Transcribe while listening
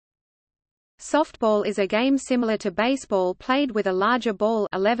Softball is a game similar to baseball played with a larger ball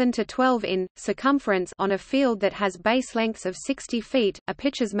 11 to 12 in circumference on a field that has base lengths of 60 feet, a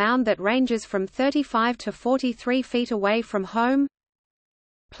pitcher's mound that ranges from 35 to 43 feet away from home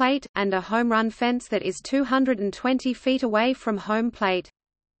plate, and a home run fence that is 220 feet away from home plate.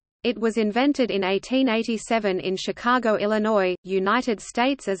 It was invented in 1887 in Chicago, Illinois, United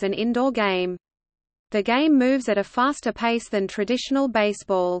States as an indoor game. The game moves at a faster pace than traditional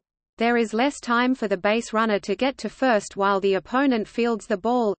baseball. There is less time for the base runner to get to first while the opponent fields the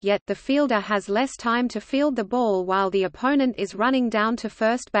ball, yet the fielder has less time to field the ball while the opponent is running down to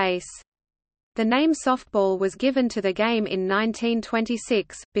first base. The name softball was given to the game in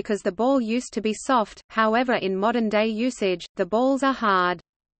 1926, because the ball used to be soft, however in modern-day usage, the balls are hard.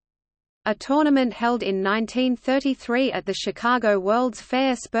 A tournament held in 1933 at the Chicago World's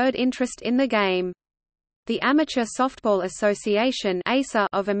Fair spurred interest in the game. The Amateur Softball Association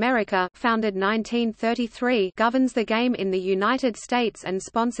of America, founded 1933, governs the game in the United States and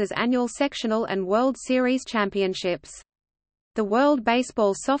sponsors annual sectional and World Series championships. The World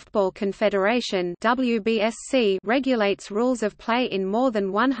Baseball Softball Confederation (WBSC) regulates rules of play in more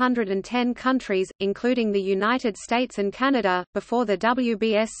than 110 countries, including the United States and Canada. Before the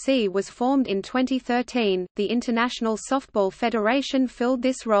WBSC was formed in 2013, the International Softball Federation filled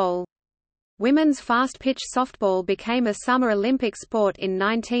this role. Women's fast-pitch softball became a Summer Olympic sport in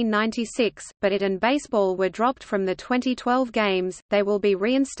 1996, but it and baseball were dropped from the 2012 Games. They will be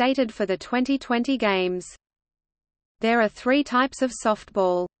reinstated for the 2020 Games. There are three types of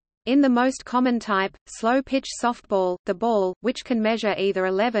softball. In the most common type, slow-pitch softball, the ball, which can measure either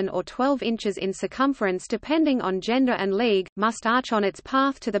 11 or 12 inches in circumference depending on gender and league, must arch on its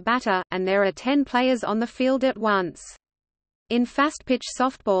path to the batter, and there are 10 players on the field at once. In fast-pitch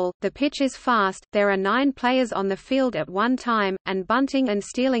softball, the pitch is fast, there are 9 players on the field at one time, and bunting and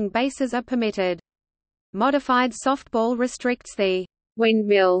stealing bases are permitted. Modified softball restricts the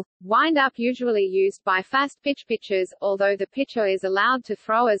windmill wind-up usually used by fast-pitch pitchers, although the pitcher is allowed to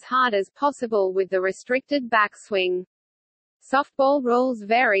throw as hard as possible with the restricted backswing. Softball rules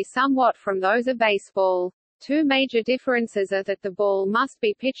vary somewhat from those of baseball. Two major differences are that the ball must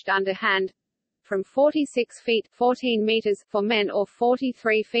be pitched underhand, from 46 feet 14 meters for men or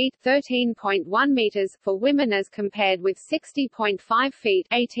 43 feet 13.1 meters for women as compared with 60.5 feet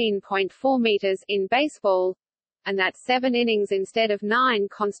 18.4 meters in baseball, and that 7 innings instead of 9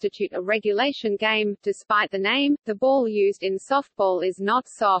 constitute a regulation game. Despite the name, the ball used in softball is not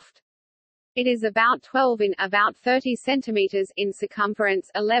soft. It is about 12 in, about 30 centimeters in circumference,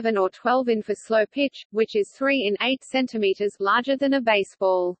 11 or 12 in for slow pitch, which is 3 in 8 centimeters larger than a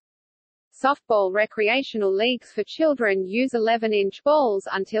baseball. Softball recreational leagues for children use 11-inch balls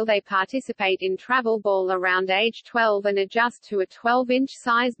until they participate in travel ball around age 12 and adjust to a 12-inch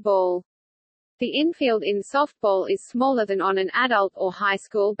sized ball. The infield in softball is smaller than on an adult or high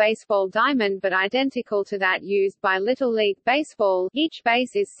school baseball diamond but identical to that used by Little League Baseball. Each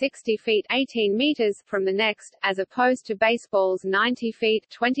base is 60 feet 18 meters from the next, as opposed to baseball's 90 feet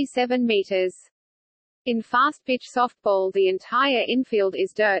 27 meters. In fast-pitch softball the entire infield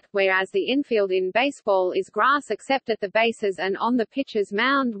is dirt, whereas the infield in baseball is grass except at the bases and on the pitcher's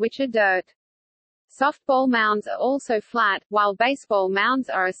mound which are dirt. Softball mounds are also flat, while baseball mounds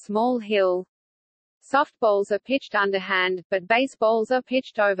are a small hill. Softballs are pitched underhand, but baseballs are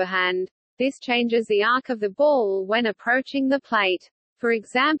pitched overhand. This changes the arc of the ball when approaching the plate. For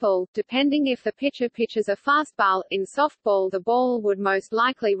example, depending if the pitcher pitches a fastball, in softball the ball would most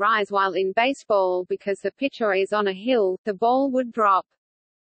likely rise while in baseball because the pitcher is on a hill, the ball would drop.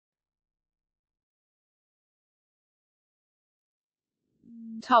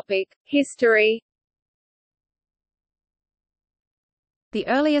 Topic: History. The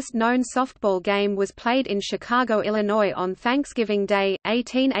earliest known softball game was played in Chicago, Illinois on Thanksgiving Day,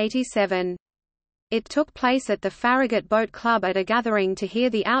 1887. It took place at the Farragut Boat Club at a gathering to hear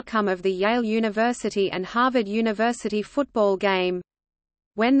the outcome of the Yale University and Harvard University football game.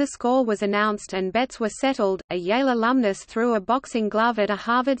 When the score was announced and bets were settled, a Yale alumnus threw a boxing glove at a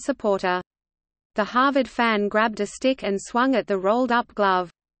Harvard supporter. The Harvard fan grabbed a stick and swung at the rolled-up glove.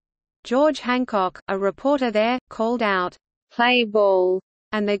 George Hancock, a reporter there, called out, "Play ball,"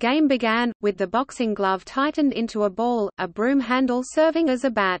 and the game began, with the boxing glove tightened into a ball, a broom handle serving as a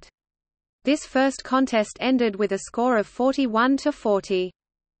bat. This first contest ended with a score of 41-40.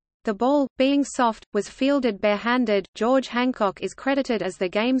 The ball, being soft, was fielded barehanded. George Hancock is credited as the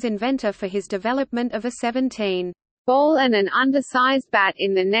game's inventor for his development of a 17-ball and an undersized bat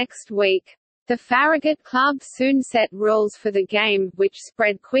in the next week. The Farragut Club soon set rules for the game, which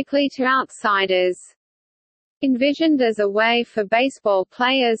spread quickly to outsiders. Envisioned as a way for baseball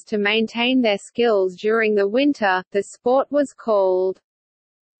players to maintain their skills during the winter, the sport was called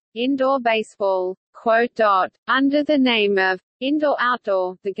indoor baseball. Under the name of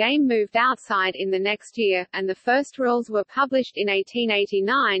indoor-outdoor, the game moved outside in the next year, and the first rules were published in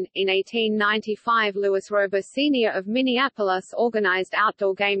 1889. In 1895, Louis Rober Sr. of Minneapolis organized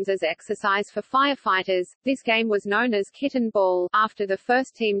outdoor games as exercise for firefighters. This game was known as kitten ball, after the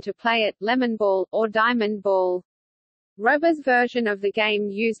first team to play it, lemon ball, or diamond ball. Rober's version of the game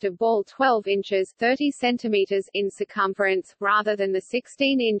used a ball 12 inches 30 centimeters in circumference, rather than the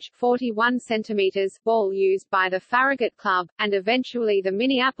 16-inch 41 centimeters ball used by the Farragut Club, and eventually the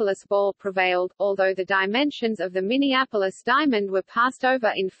Minneapolis ball prevailed, although the dimensions of the Minneapolis diamond were passed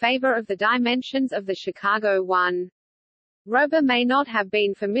over in favor of the dimensions of the Chicago one. Rober may not have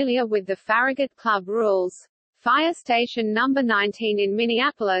been familiar with the Farragut Club rules. Fire Station No. 19 in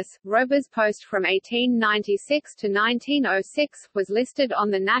Minneapolis, Rober's post from 1896 to 1906, was listed on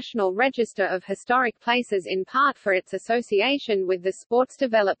the National Register of Historic Places in part for its association with the sport's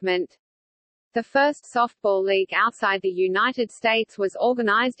development. The first softball league outside the United States was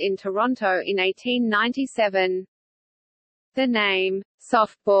organized in Toronto in 1897. The name,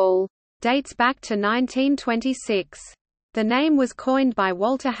 softball, dates back to 1926. The name was coined by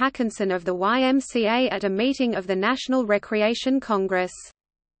Walter Hackinson of the YMCA at a meeting of the National Recreation Congress.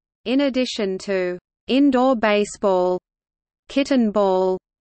 In addition to indoor baseball, kitten ball,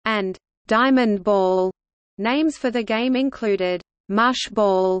 and diamond ball, names for the game included mush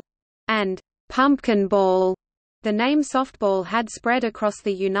ball and pumpkin ball. The name softball had spread across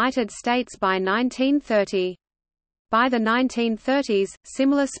the United States by 1930. By the 1930s,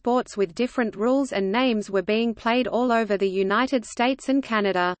 similar sports with different rules and names were being played all over the United States and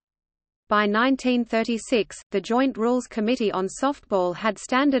Canada. By 1936, the Joint Rules Committee on Softball had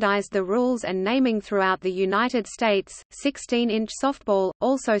standardized the rules and naming throughout the United States. 16-inch softball,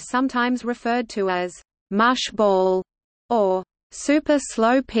 also sometimes referred to as mush ball or super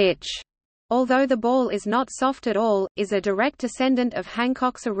slow pitch, although the ball is not soft at all, is a direct descendant of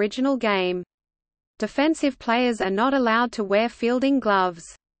Hancock's original game. Defensive players are not allowed to wear fielding gloves.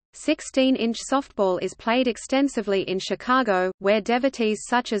 16-inch softball is played extensively in Chicago, where devotees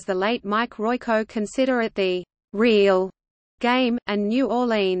such as the late Mike Royko consider it the real game, and New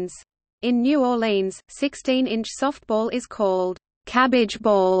Orleans. In New Orleans, 16-inch softball is called cabbage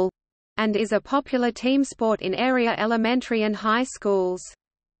ball and is a popular team sport in area elementary and high schools.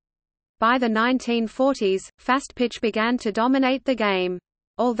 By the 1940s, fastpitch began to dominate the game.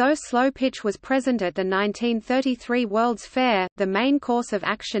 Although slow pitch was present at the 1933 World's Fair, the main course of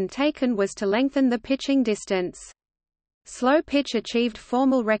action taken was to lengthen the pitching distance. Slow pitch achieved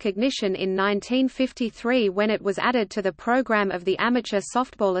formal recognition in 1953 when it was added to the program of the Amateur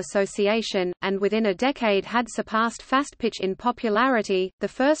Softball Association, and within a decade had surpassed fastpitch in popularity. The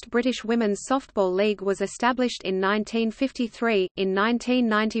first British Women's Softball League was established in 1953. In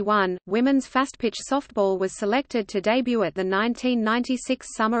 1991, women's fastpitch softball was selected to debut at the 1996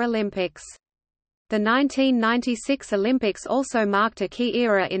 Summer Olympics. The 1996 Olympics also marked a key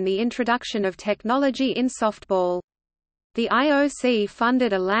era in the introduction of technology in softball. The IOC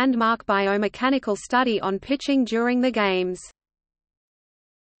funded a landmark biomechanical study on pitching during the Games.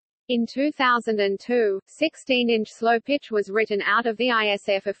 In 2002, 16-inch slow pitch was written out of the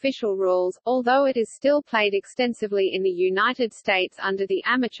ISF official rules, although it is still played extensively in the United States under the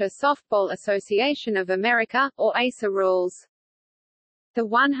Amateur Softball Association of America, or ASA rules. The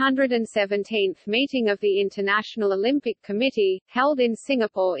 117th meeting of the International Olympic Committee, held in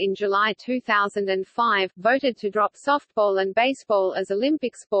Singapore in July 2005, voted to drop softball and baseball as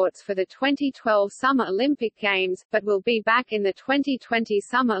Olympic sports for the 2012 Summer Olympic Games, but will be back in the 2020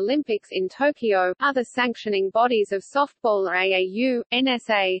 Summer Olympics in Tokyo. Other sanctioning bodies of softball are AAU,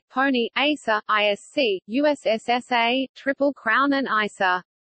 NSA, Pony, ASA, ISC, USSSA, Triple Crown and ISA.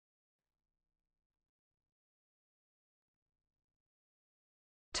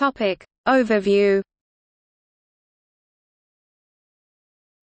 Topic overview.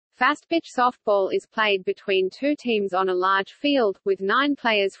 Fastpitch softball is played between two teams on a large field, with 9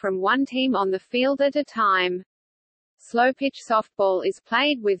 players from one team on the field at a time. Slowpitch softball is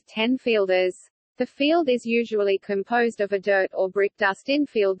played with 10 fielders. The field is usually composed of a dirt or brick dust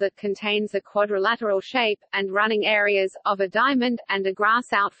infield that contains a quadrilateral shape, and running areas, of a diamond, and a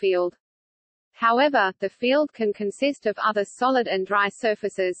grass outfield. However, the field can consist of other solid and dry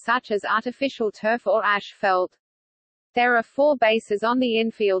surfaces such as artificial turf or asphalt. There are 4 bases on the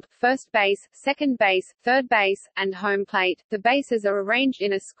infield: first base, second base, third base, and home plate. The bases are arranged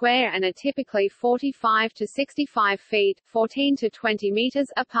in a square and are typically 45 to 65 feet, 14 to 20 meters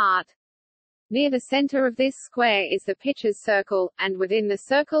apart. Near the center of this square is the pitcher's circle, and within the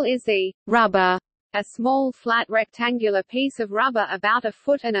circle is the rubber, a small flat rectangular piece of rubber about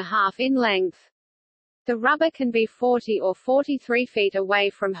 1.5 feet in length. The rubber can be 40 or 43 feet away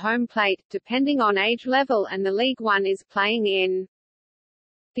from home plate, depending on age level and the league one is playing in.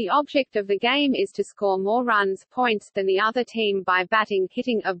 The object of the game is to score more runs points than the other team by batting,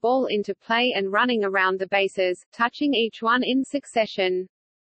 hitting a ball into play and running around the bases, touching each one in succession.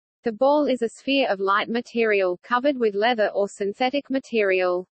 The ball is a sphere of light material, covered with leather or synthetic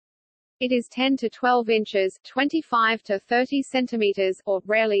material. It is 10 to 12 inches 25 to 30 centimeters, or,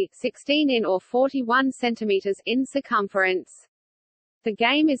 rarely, 16 in or 41 centimeters, in circumference. The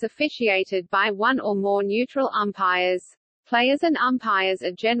game is officiated by one or more neutral umpires. Players and umpires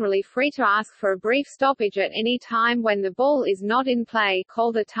are generally free to ask for a brief stoppage at any time when the ball is not in play,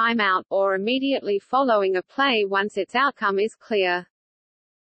 called a timeout, or immediately following a play once its outcome is clear.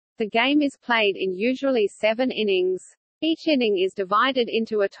 The game is played in usually 7 innings. Each inning is divided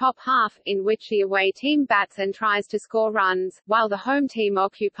into a top half, in which the away team bats and tries to score runs, while the home team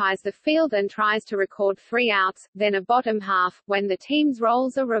occupies the field and tries to record 3 outs, then a bottom half, when the team's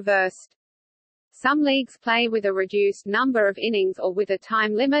roles are reversed. Some leagues play with a reduced number of innings or with a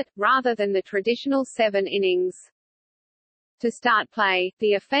time limit, rather than the traditional 7 innings. To start play,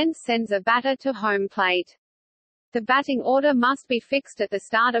 the offense sends a batter to home plate. The batting order must be fixed at the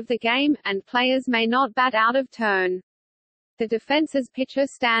start of the game, and players may not bat out of turn. The defense's pitcher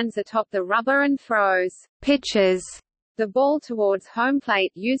stands atop the rubber and throws pitches the ball towards home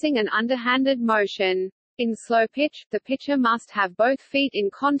plate, using an underhanded motion. In slow pitch, the pitcher must have both feet in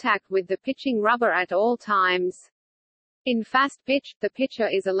contact with the pitching rubber at all times. In fast pitch, the pitcher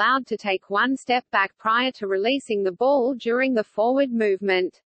is allowed to take one step back prior to releasing the ball during the forward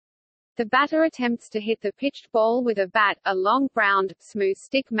movement. The batter attempts to hit the pitched ball with a bat, a long, round, smooth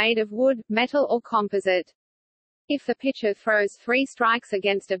stick made of wood, metal or composite. If the pitcher throws 3 strikes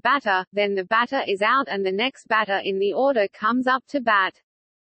against a batter, then the batter is out and the next batter in the order comes up to bat.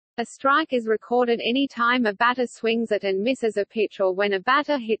 A strike is recorded any time a batter swings at and misses a pitch or when a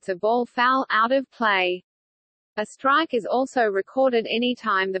batter hits a ball foul, out of play. A strike is also recorded any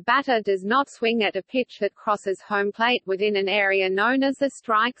time the batter does not swing at a pitch that crosses home plate within an area known as the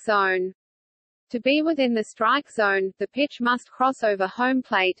strike zone. To be within the strike zone, the pitch must cross over home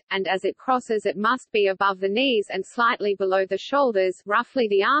plate, and as it crosses it must be above the knees and slightly below the shoulders, roughly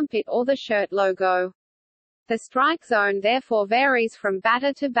the armpit or the shirt logo. The strike zone therefore varies from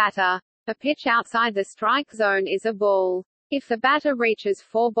batter to batter. A pitch outside the strike zone is a ball. If the batter reaches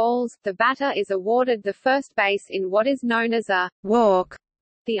 4 balls, the batter is awarded the first base in what is known as a walk.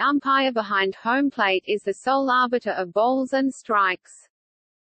 The umpire behind home plate is the sole arbiter of balls and strikes.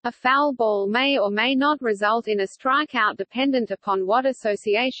 A foul ball may or may not result in a strikeout dependent upon what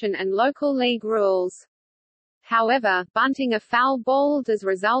association and local league rules. However, bunting a foul ball does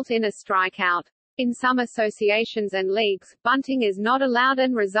result in a strikeout. In some associations and leagues, bunting is not allowed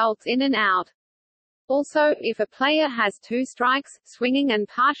and results in an out. Also, if a player has 2 strikes, swinging and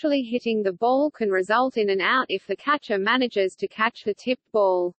partially hitting the ball can result in an out if the catcher manages to catch the tipped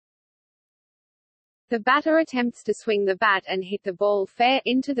ball. The batter attempts to swing the bat and hit the ball fair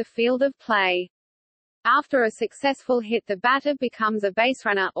into the field of play. After a successful hit, the batter becomes a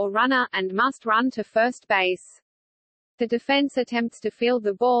baserunner or runner, and must run to first base. The defense attempts to field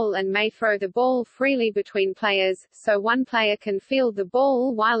the ball and may throw the ball freely between players, so one player can field the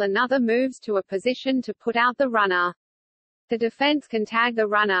ball while another moves to a position to put out the runner. The defense can tag the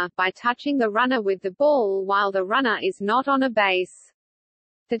runner, by touching the runner with the ball while the runner is not on a base.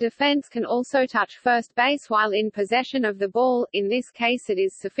 The defense can also touch first base while in possession of the ball. In this case it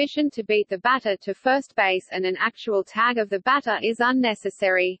is sufficient to beat the batter to first base and an actual tag of the batter is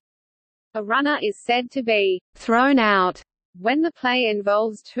unnecessary. A runner is said to be thrown out when the play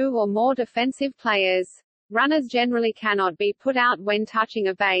involves 2 or more defensive players. Runners generally cannot be put out when touching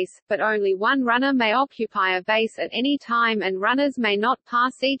a base, but only one runner may occupy a base at any time and runners may not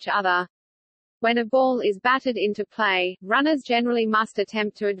pass each other. When a ball is batted into play, runners generally must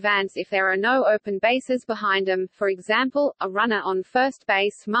attempt to advance if there are no open bases behind them. For example, a runner on first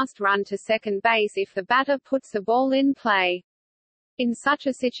base must run to second base if the batter puts the ball in play. In such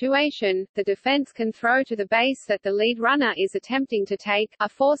a situation, the defense can throw to the base that the lead runner is attempting to take, a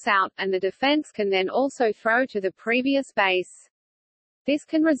force out, and the defense can then also throw to the previous base. This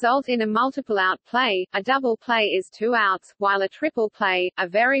can result in a multiple out play. A double play is 2 outs, while a triple play, a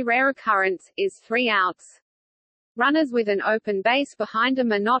very rare occurrence, is 3 outs. Runners with an open base behind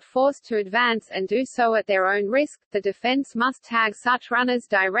them are not forced to advance and do so at their own risk. The defense must tag such runners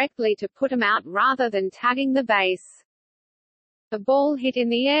directly to put them out rather than tagging the base. A ball hit in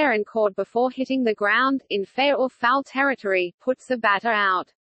the air and caught before hitting the ground, in fair or foul territory, puts the batter out.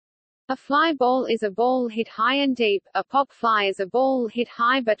 A fly ball is a ball hit high and deep, a pop fly is a ball hit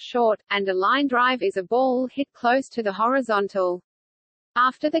high but short, and a line drive is a ball hit close to the horizontal.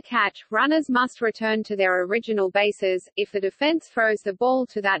 After the catch, runners must return to their original bases. If the defense throws the ball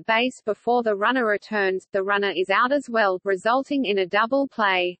to that base before the runner returns, the runner is out as well, resulting in a double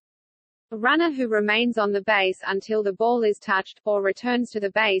play. A runner who remains on the base until the ball is touched, or returns to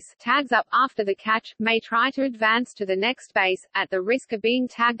the base, tags up after the catch, may try to advance to the next base, at the risk of being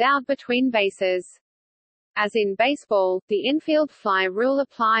tagged out between bases. As in baseball, the infield fly rule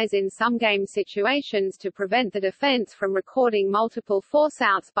applies in some game situations to prevent the defense from recording multiple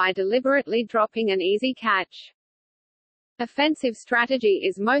forceouts by deliberately dropping an easy catch. Offensive strategy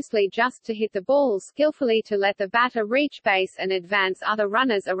is mostly just to hit the ball skillfully to let the batter reach base and advance other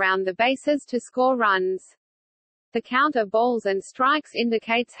runners around the bases to score runs. The counter balls and strikes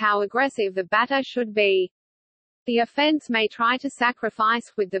indicates how aggressive the batter should be. The offense may try to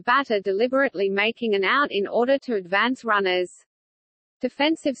sacrifice, with the batter deliberately making an out in order to advance runners.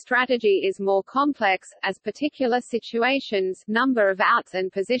 Defensive strategy is more complex, as particular situations, number of outs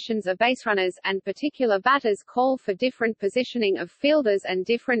and positions of baserunners, and particular batters call for different positioning of fielders and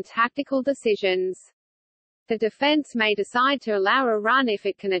different tactical decisions. The defense may decide to allow a run if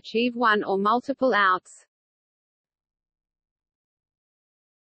it can achieve one or multiple outs.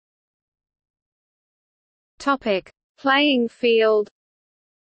 Topic: Playing field.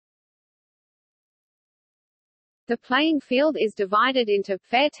 The playing field is divided into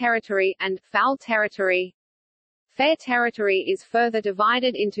fair territory and foul territory. Fair territory is further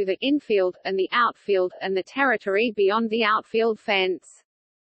divided into the infield and the outfield, and the territory beyond the outfield fence.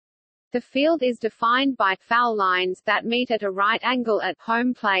 The field is defined by foul lines that meet at a right angle at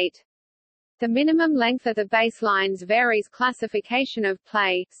home plate. The minimum length of the baselines varies. Classification of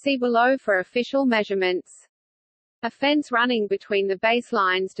play, see below for official measurements. A fence running between the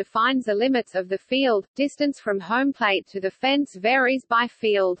baselines defines the limits of the field. Distance from home plate to the fence varies by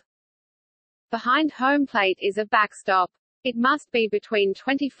field. Behind home plate is a backstop. It must be between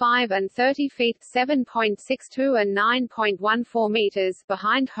 25 and 30 feet (7.62 and 9.14 meters)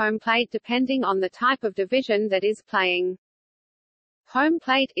 behind home plate depending on the type of division that is playing. Home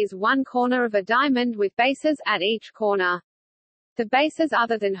plate is one corner of a diamond with bases at each corner. The bases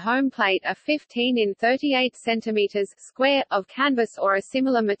other than home plate are 15 in 38 cm square, of canvas or a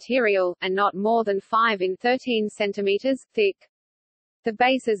similar material, and not more than 5 in 13 cm thick. The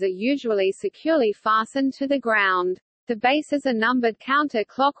bases are usually securely fastened to the ground. The bases are numbered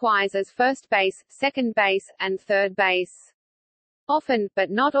counter-clockwise as first base, second base, and third base. Often,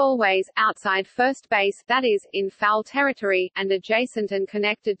 but not always, outside first base, that is, in foul territory, and adjacent and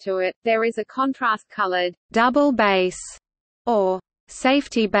connected to it, there is a contrast-colored double base or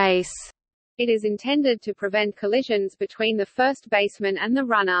safety base. It is intended to prevent collisions between the first baseman and the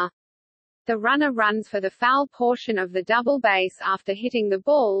runner. The runner runs for the foul portion of the double base after hitting the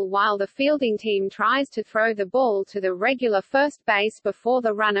ball, while the fielding team tries to throw the ball to the regular first base before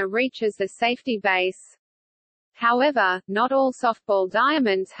the runner reaches the safety base. However, not all softball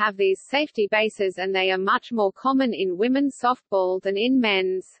diamonds have these safety bases, and they are much more common in women's softball than in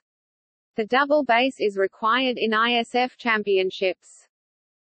men's. The double base is required in ISF championships.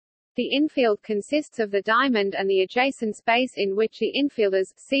 The infield consists of the diamond and the adjacent space in which the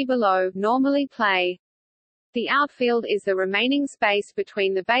infielders, see below, normally play. The outfield is the remaining space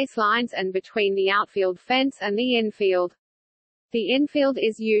between the baselines and between the outfield fence and the infield. The infield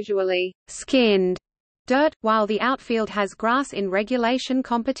is usually skinned dirt, while the outfield has grass in regulation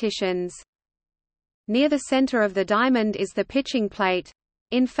competitions. Near the center of the diamond is the pitching plate.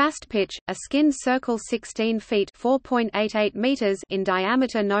 In Fastpitch, a skinned circle 16 feet (4.88 meters) in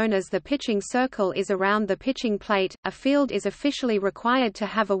diameter known as the pitching circle is around the pitching plate. A field is officially required to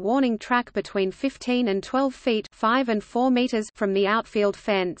have a warning track between 15 and 12 feet (5 and 4 meters) from the outfield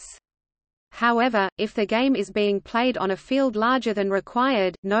fence. However, if the game is being played on a field larger than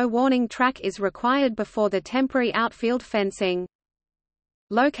required, no warning track is required before the temporary outfield fencing.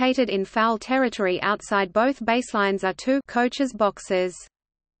 Located in foul territory outside both baselines are two coaches' boxes.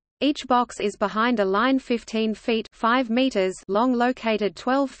 Each box is behind a line 15 feet (5 meters) long located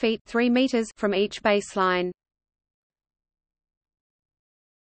 12 feet (3 meters) from each baseline.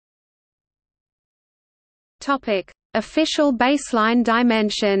 Topic: Official baseline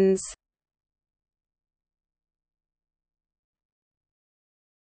dimensions.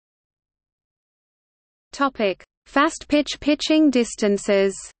 Topic: Fastpitch pitching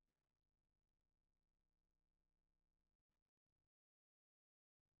distances.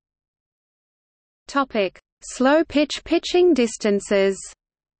 Topic: Slow pitch pitching distances.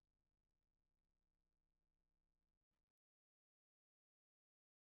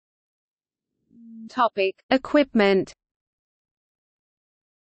 Topic: Equipment.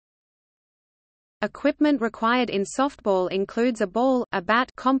 Equipment required in softball includes a ball, a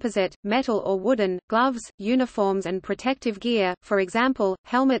bat composite, metal or wooden, gloves, uniforms and protective gear, for example,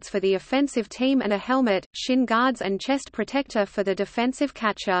 helmets for the offensive team and a helmet, shin guards and chest protector for the defensive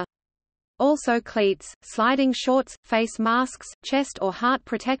catcher. Also cleats, sliding shorts, face masks, chest or heart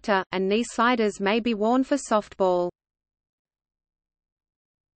protector, and knee sliders may be worn for softball.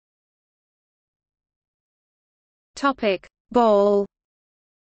 Ball.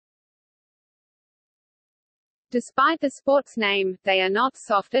 Despite the sport's name, they are not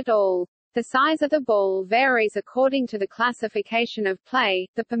soft at all. The size of the ball varies according to the classification of play.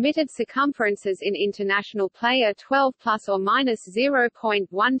 The permitted circumferences in international play are 12 plus or minus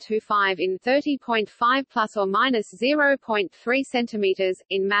 0.125 in 30.5 plus or minus 0.3 centimeters,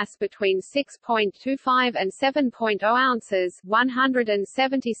 in mass between 6.25 and 7.0 ounces,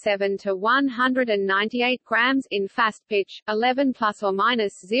 177 to 198 grams in Fastpitch, 11 plus or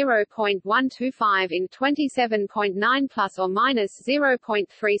minus 0.125 in 27.9 plus or minus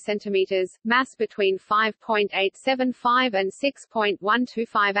 0.3 centimeters. Mass between 5.875 and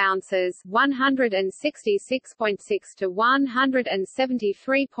 6.125 ounces, 166.6 to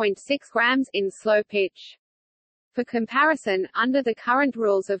 173.6 grams in slow pitch. For comparison, under the current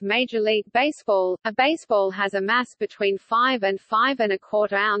rules of Major League Baseball, a baseball has a mass between 5 and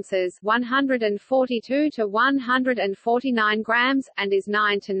 5.25 ounces, 142 to 149 grams, and is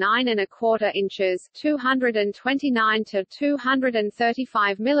 9 to 9.25 inches, 229 to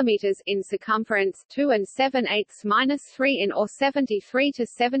 235 millimeters in circumference, 2 7/8-3 in or 73 to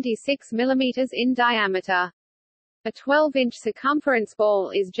 76 millimeters in diameter. A 12-inch circumference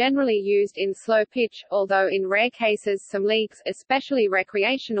ball is generally used in slow pitch, although in rare cases some leagues, especially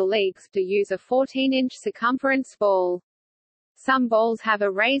recreational leagues, do use a 14-inch circumference ball. Some balls have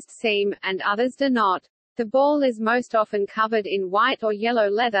a raised seam, and others do not. The ball is most often covered in white or yellow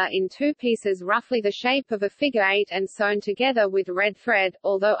leather in two pieces roughly the shape of a figure eight and sewn together with red thread,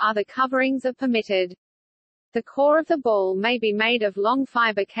 although other coverings are permitted. The core of the ball may be made of long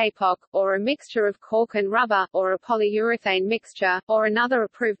fiber kapok, or a mixture of cork and rubber, or a polyurethane mixture, or another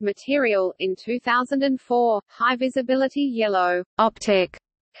approved material. In 2004, high-visibility yellow optic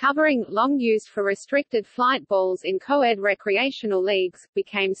covering, long used for restricted flight balls in co-ed recreational leagues,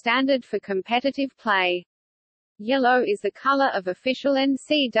 became standard for competitive play. Yellow is the color of official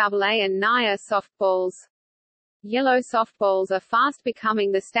NCAA and NAIA softballs. Yellow softballs are fast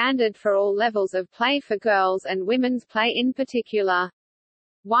becoming the standard for all levels of play for girls and women's play in particular.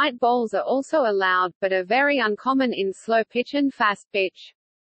 White balls are also allowed, but are very uncommon in slow pitch and fast pitch.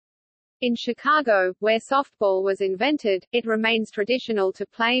 In Chicago, where softball was invented, it remains traditional to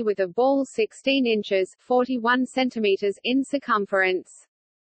play with a ball 16 inches 41 centimeters in circumference.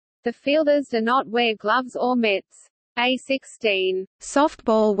 The fielders do not wear gloves or mitts. A16.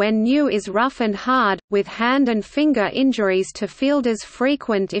 Softball when new is rough and hard, with hand and finger injuries to fielders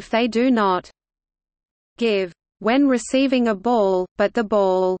frequent if they do not give when receiving a ball, but the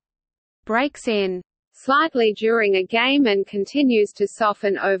ball breaks in slightly during a game and continues to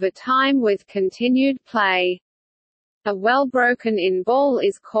soften over time with continued play. A well broken in ball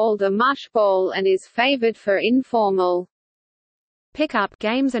is called a mush ball and is favored for informal pickup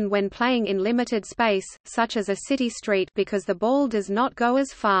games and when playing in limited space, such as a city street, because the ball does not go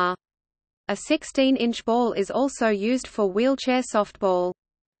as far. A 16-inch ball is also used for wheelchair softball.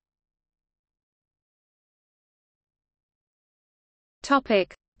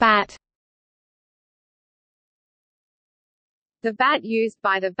 Topic: Bat. The bat used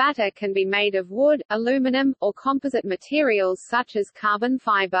by the batter can be made of wood, aluminum, or composite materials such as carbon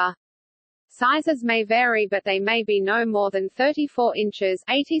fiber. Sizes may vary but they may be no more than 34 inches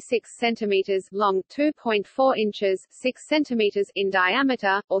 86 centimeters long, 2.4 inches 6 centimeters in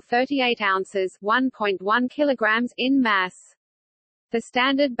diameter, or 38 ounces 1.1 kilograms in mass. The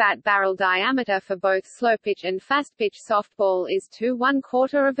standard bat barrel diameter for both slowpitch and fastpitch softball is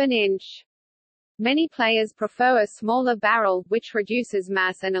 2¼ inch. Many players prefer a smaller barrel, which reduces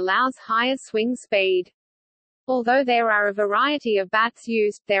mass and allows higher swing speed. Although there are a variety of bats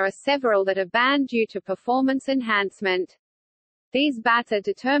used, there are several that are banned due to performance enhancement. These bats are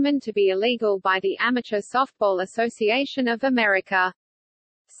determined to be illegal by the Amateur Softball Association of America.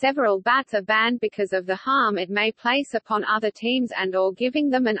 Several bats are banned because of the harm it may place upon other teams and/or giving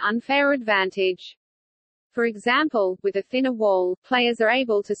them an unfair advantage. For example, with a thinner wall, players are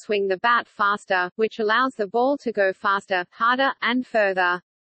able to swing the bat faster, which allows the ball to go faster, harder, and further.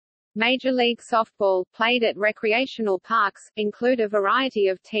 Major League Softball, played at recreational parks, include a variety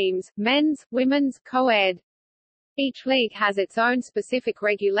of teams, men's, women's, co-ed. Each league has its own specific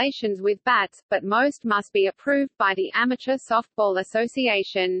regulations with bats, but most must be approved by the Amateur Softball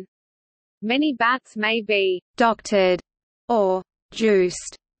Association. Many bats may be doctored or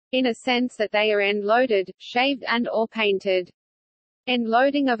juiced, in a sense that they are end-loaded, shaved and/or painted.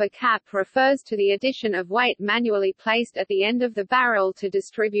 End-loading of a cap refers to the addition of weight manually placed at the end of the barrel to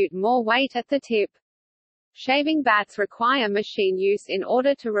distribute more weight at the tip. Shaving bats require machine use in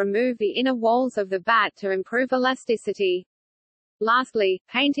order to remove the inner walls of the bat to improve elasticity. Lastly,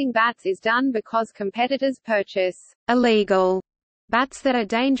 painting bats is done because competitors purchase illegal bats that are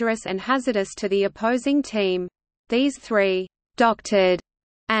dangerous and hazardous to the opposing team. These three, doctored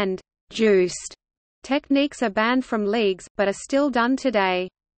and juiced, techniques are banned from leagues, but are still done today.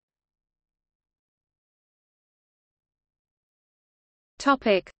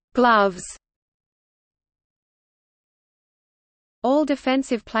 Gloves. All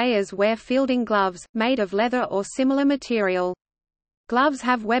defensive players wear fielding gloves, made of leather or similar material. Gloves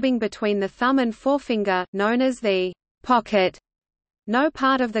have webbing between the thumb and forefinger, known as the pocket. No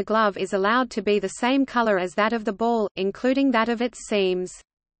part of the glove is allowed to be the same color as that of the ball, including that of its seams.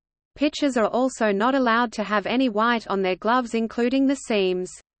 Pitchers are also not allowed to have any white on their gloves, including the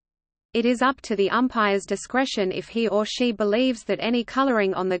seams. It is up to the umpire's discretion if he or she believes that any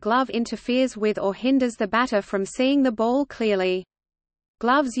coloring on the glove interferes with or hinders the batter from seeing the ball clearly.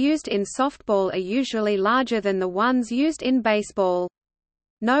 Gloves used in softball are usually larger than the ones used in baseball.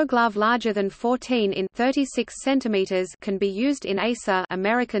 No glove larger than 14 in 36 cm can be used in ASA,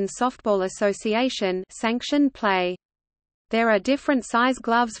 American Softball Association, sanctioned play. There are different size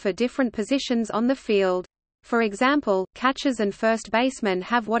gloves for different positions on the field. For example, catchers and first basemen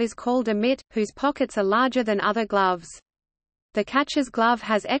have what is called a mitt, whose pockets are larger than other gloves. The catcher's glove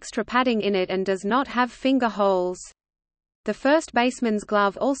has extra padding in it and does not have finger holes. The first baseman's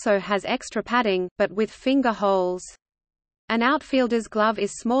glove also has extra padding, but with finger holes. An outfielder's glove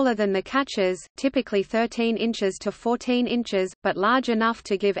is smaller than the catcher's, typically 13 inches to 14 inches, but large enough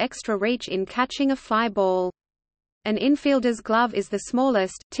to give extra reach in catching a fly ball. An infielder's glove is the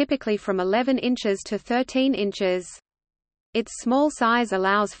smallest, typically from 11 inches to 13 inches. Its small size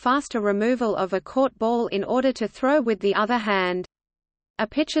allows faster removal of a caught ball in order to throw with the other hand. A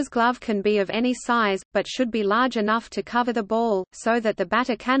pitcher's glove can be of any size, but should be large enough to cover the ball, so that the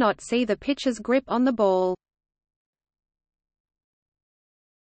batter cannot see the pitcher's grip on the ball.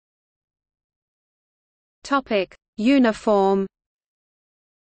 Uniform.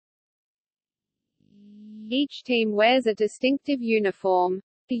 Each team wears a distinctive uniform.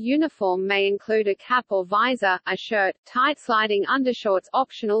 The uniform may include a cap or visor, a shirt, tight sliding undershorts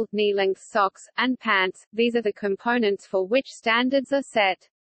optional, knee-length socks, and pants. These are the components for which standards are set.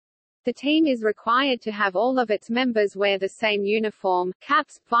 The team is required to have all of its members wear the same uniform.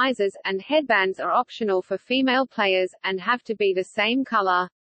 Caps, visors, and headbands are optional for female players, and have to be the same color.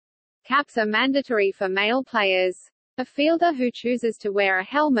 Caps are mandatory for male players. A fielder who chooses to wear a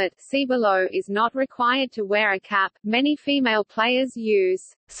helmet, see below, is not required to wear a cap. Many female players use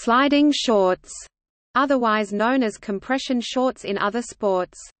sliding shorts, otherwise known as compression shorts in other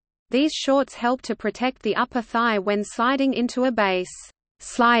sports. These shorts help to protect the upper thigh when sliding into a base.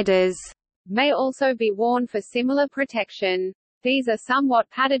 Sliders may also be worn for similar protection. These are somewhat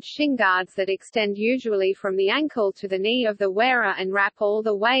padded shin guards that extend usually from the ankle to the knee of the wearer and wrap all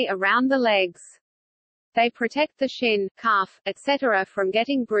the way around the legs. They protect the shin, calf, etc. from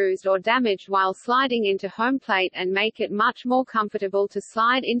getting bruised or damaged while sliding into home plate and make it much more comfortable to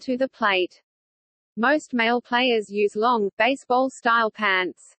slide into the plate. Most male players use long, baseball-style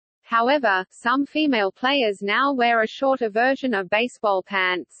pants. However, some female players now wear a shorter version of baseball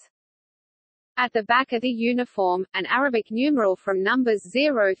pants. At the back of the uniform, an Arabic numeral from numbers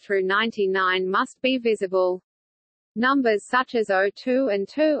 0 through 99 must be visible. Numbers such as 02 and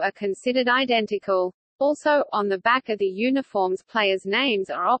 2 are considered identical. Also, on the back of the uniforms, players' names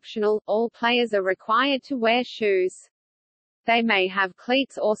are optional. All players are required to wear shoes. They may have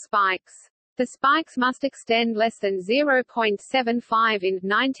cleats or spikes. The spikes must extend less than 0.75 in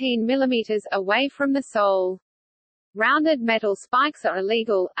 19 mm away from the sole. Rounded metal spikes are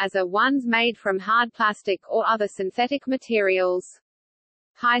illegal, as are ones made from hard plastic or other synthetic materials.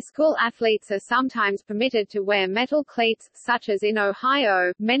 High school athletes are sometimes permitted to wear metal cleats, such as in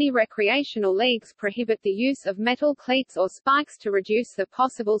Ohio. Many recreational leagues prohibit the use of metal cleats or spikes to reduce the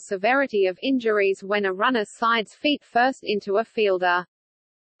possible severity of injuries when a runner slides feet first into a fielder.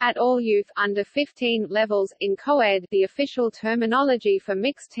 At all youth, under 15 levels, in co-ed, the official terminology for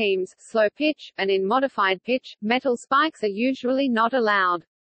mixed teams, slow pitch, and in modified pitch, metal spikes are usually not allowed.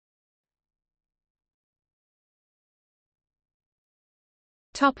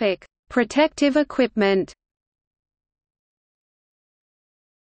 Protective equipment.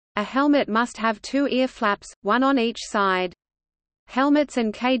 A helmet must have 2 ear flaps, one on each side. Helmets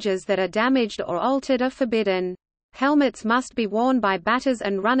and cages that are damaged or altered are forbidden. Helmets must be worn by batters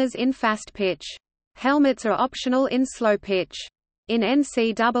and runners in fastpitch. Helmets are optional in slowpitch. In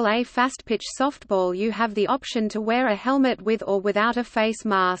NCAA fastpitch softball you have the option to wear a helmet with or without a face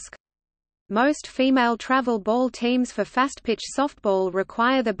mask. Most female travel ball teams for fastpitch softball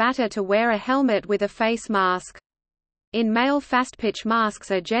require the batter to wear a helmet with a face mask. In male fastpitch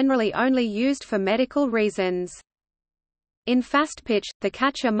masks are generally only used for medical reasons. In fastpitch, the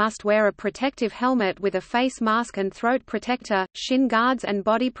catcher must wear a protective helmet with a face mask and throat protector, shin guards and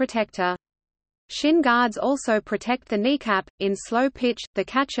body protector. Shin guards also protect the kneecap. In slow pitch, the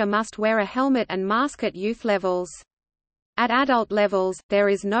catcher must wear a helmet and mask at youth levels. At adult levels, there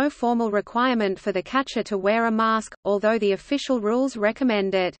is no formal requirement for the catcher to wear a mask, although the official rules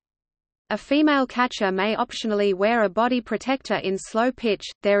recommend it. A female catcher may optionally wear a body protector in slow pitch.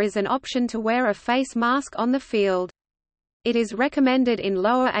 There is an option to wear a face mask on the field. It is recommended in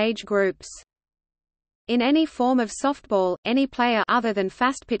lower age groups. In any form of softball, any player other than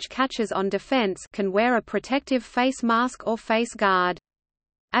fastpitch catchers on defense can wear a protective face mask or face guard.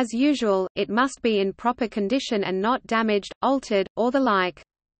 As usual, it must be in proper condition and not damaged, altered, or the like.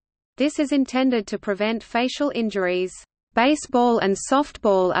 This is intended to prevent facial injuries. Baseball and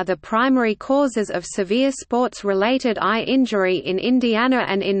softball are the primary causes of severe sports-related eye injury in Indiana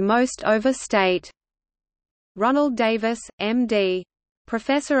and in most over-state. Ronald Davis, M.D.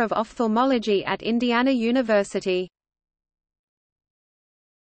 Professor of Ophthalmology at Indiana University.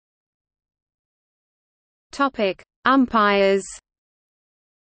 Umpires.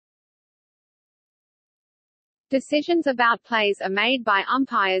 Decisions about plays are made by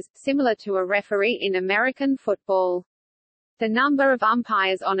umpires, similar to a referee in American football. The number of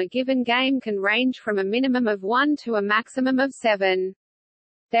umpires on a given game can range from a minimum of 1 to a maximum of 7.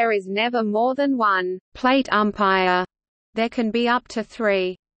 There is never more than 1 plate umpire. There can be up to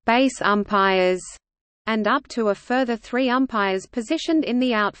 3 base umpires, and up to a further 3 umpires positioned in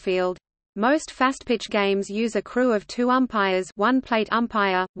the outfield. Most fastpitch games use a crew of 2 umpires, 1 plate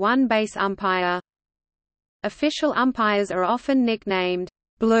umpire, 1 base umpire. Official umpires are often nicknamed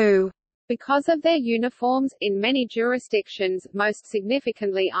blue because of their uniforms. In many jurisdictions, most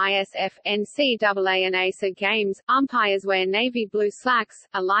significantly ISF, NCAA and ASA games, umpires wear navy blue slacks,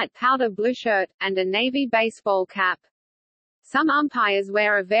 a light powder blue shirt, and a navy baseball cap. Some umpires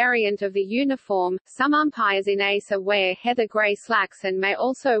wear a variant of the uniform. Some umpires in ASA wear heather gray slacks and may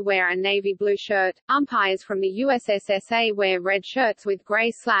also wear a navy blue shirt. Umpires from the USSSA wear red shirts with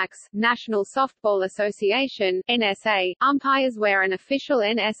gray slacks. National Softball Association (NSA) umpires wear an official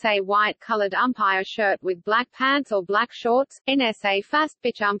NSA white-colored umpire shirt with black pants or black shorts. NSA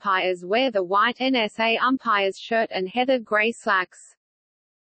fastpitch umpires wear the white NSA umpire's shirt and heather gray slacks.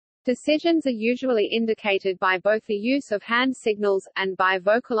 Decisions are usually indicated by both the use of hand signals, and by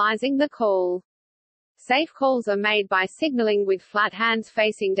vocalizing the call. Safe calls are made by signaling with flat hands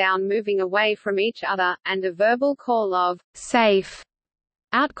facing down, moving away from each other, and a verbal call of safe.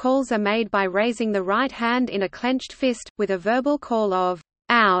 Out calls are made by raising the right hand in a clenched fist, with a verbal call of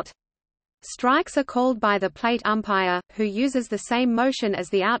out. Strikes are called by the plate umpire, who uses the same motion as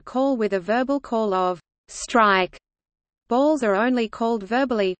the out call with a verbal call of strike. Balls are only called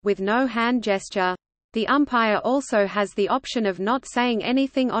verbally, with no hand gesture. The umpire also has the option of not saying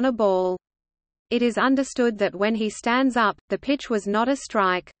anything on a ball. It is understood that when he stands up, the pitch was not a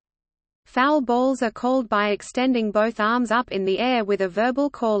strike. Foul balls are called by extending both arms up in the air with a verbal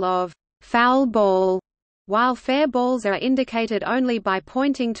call of foul ball, while fair balls are indicated only by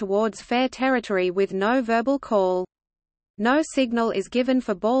pointing towards fair territory with no verbal call. No signal is given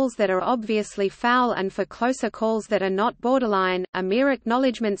for balls that are obviously foul, and for closer calls that are not borderline, a mere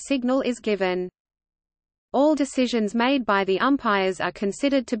acknowledgement signal is given. All decisions made by the umpires are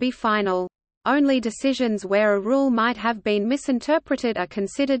considered to be final. Only decisions where a rule might have been misinterpreted are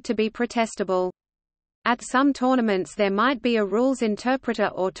considered to be protestable. At some tournaments there might be a rules interpreter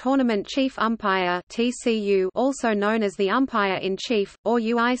or tournament chief umpire (TCU), also known as the umpire-in-chief, or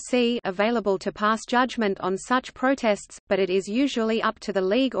UIC, available to pass judgment on such protests, but it is usually up to the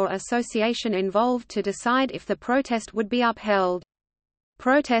league or association involved to decide if the protest would be upheld.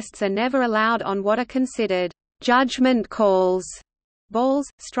 Protests are never allowed on what are considered judgment calls, balls,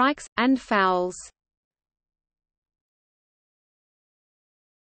 strikes, and fouls.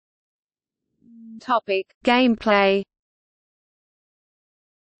 Gameplay.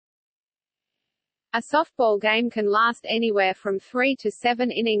 A softball game can last anywhere from 3 to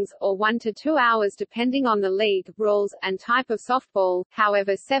 7 innings, or 1 to 2 hours depending on the league, rules, and type of softball,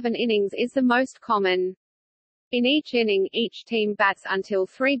 however 7 innings is the most common. In each inning, each team bats until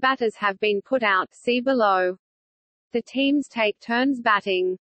 3 batters have been put out, see below. The teams take turns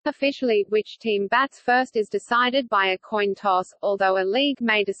batting. Officially, which team bats first is decided by a coin toss, although a league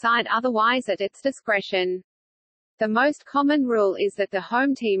may decide otherwise at its discretion. The most common rule is that the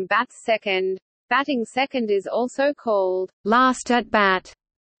home team bats second. Batting second is also called last at bat.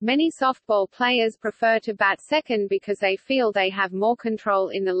 Many softball players prefer to bat second because they feel they have more control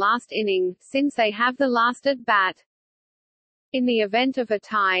in the last inning, since they have the last at bat. In the event of a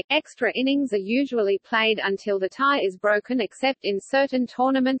tie, extra innings are usually played until the tie is broken except in certain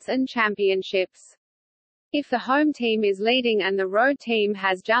tournaments and championships. If the home team is leading and the road team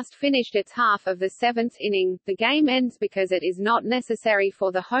has just finished its half of the 7th inning, the game ends because it is not necessary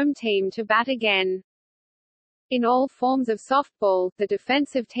for the home team to bat again. In all forms of softball, the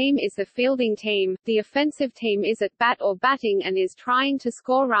defensive team is the fielding team, the offensive team is at bat or batting and is trying to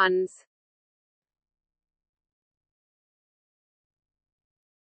score runs.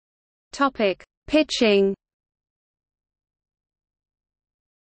 Topic: Pitching.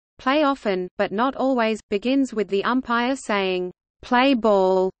 Play often, but not always, begins with the umpire saying, "Play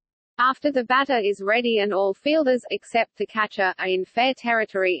ball." After the batter is ready and all fielders, except the catcher, are in fair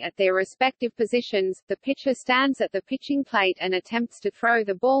territory at their respective positions, the pitcher stands at the pitching plate and attempts to throw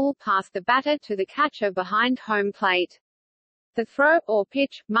the ball past the batter to the catcher behind home plate. The throw, or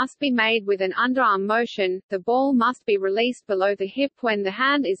pitch, must be made with an underarm motion. The ball must be released below the hip when the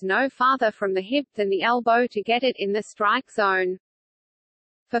hand is no farther from the hip than the elbow to get it in the strike zone.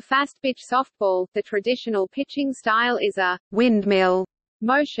 For fastpitch softball, the traditional pitching style is a windmill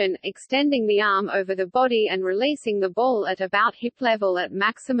motion, extending the arm over the body and releasing the ball at about hip level at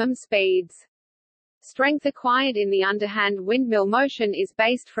maximum speeds. Strength acquired in the underhand windmill motion is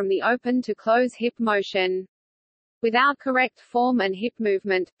based from the open to close hip motion. Without correct form and hip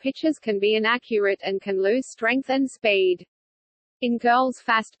movement, pitches can be inaccurate and can lose strength and speed. In girls'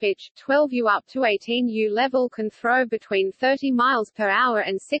 fastpitch, 12U up to 18U level can throw between 30 miles per hour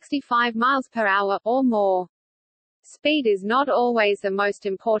and 65 miles per hour, or more. Speed is not always the most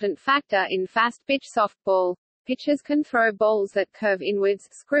important factor in fastpitch softball. Pitchers can throw balls that curve inwards,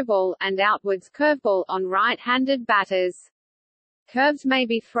 screwball, and outwards, curveball, on right-handed batters. Curves may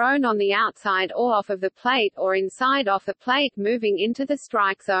be thrown on the outside or off of the plate or inside off the plate moving into the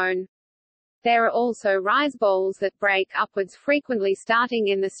strike zone. There are also rise balls that break upwards, frequently starting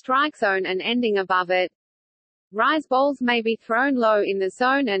in the strike zone and ending above it. Rise balls may be thrown low in the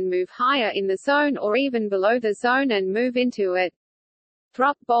zone and move higher in the zone, or even below the zone and move into it.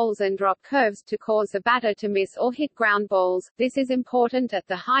 Drop balls and drop curves to cause the batter to miss or hit ground balls. This is important at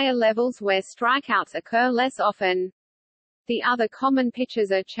the higher levels where strikeouts occur less often. The other common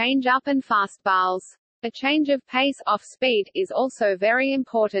pitches are change-up and fastballs. A change of pace, off speed, is also very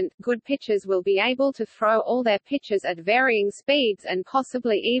important. Good pitchers will be able to throw all their pitches at varying speeds and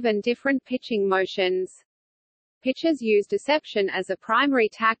possibly even different pitching motions. Pitchers use deception as a primary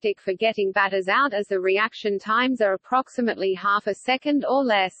tactic for getting batters out, as the reaction times are approximately half a second or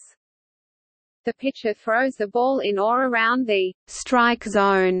less. The pitcher throws the ball in or around the strike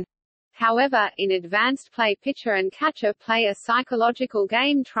zone. However, in advanced play, pitcher and catcher play a psychological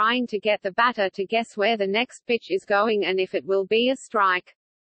game trying to get the batter to guess where the next pitch is going and if it will be a strike.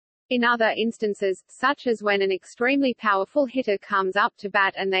 In other instances, such as when an extremely powerful hitter comes up to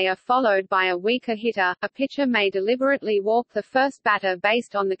bat and they are followed by a weaker hitter, a pitcher may deliberately walk the first batter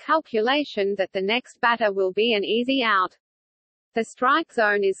based on the calculation that the next batter will be an easy out. The strike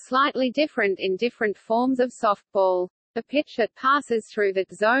zone is slightly different in different forms of softball. A pitch that passes through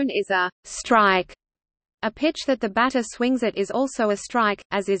that zone is a strike. A pitch that the batter swings at is also a strike,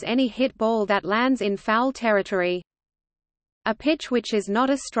 as is any hit ball that lands in foul territory. A pitch which is not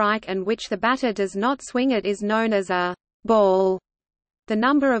a strike and which the batter does not swing at is known as a ball. The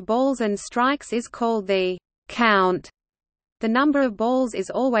number of balls and strikes is called the count. The number of balls is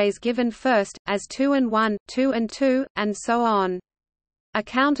always given first, as 2 and 1, 2 and 2, and so on. A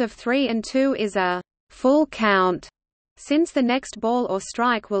count of 3 and 2 is a full count, since the next ball or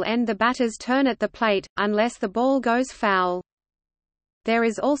strike will end the batter's turn at the plate, unless the ball goes foul. There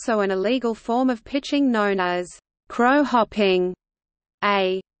is also an illegal form of pitching known as crow hopping.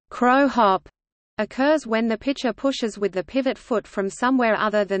 A crow hop occurs when the pitcher pushes with the pivot foot from somewhere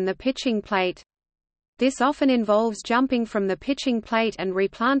other than the pitching plate. This often involves jumping from the pitching plate and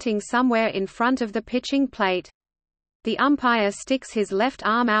replanting somewhere in front of the pitching plate. The umpire sticks his left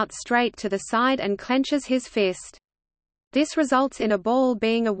arm out straight to the side and clenches his fist. This results in a ball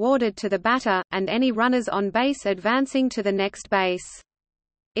being awarded to the batter, and any runners on base advancing to the next base.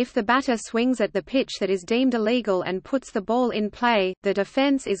 If the batter swings at the pitch that is deemed illegal and puts the ball in play, the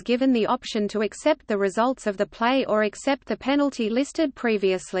defense is given the option to accept the results of the play or accept the penalty listed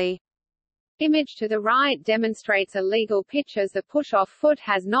previously. Image to the right demonstrates a legal pitch as the push-off foot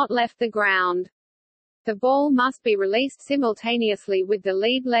has not left the ground. The ball must be released simultaneously with the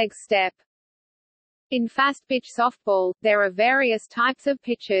lead leg step. In fast-pitch softball, there are various types of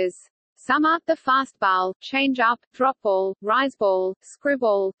pitches. Some are the fastball, change-up, drop ball, rise ball,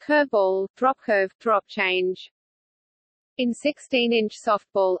 screwball, curveball, drop curve, drop change. In 16-inch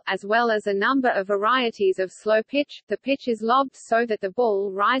softball, as well as a number of varieties of slow pitch, the pitch is lobbed so that the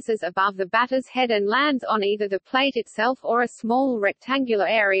ball rises above the batter's head and lands on either the plate itself or a small rectangular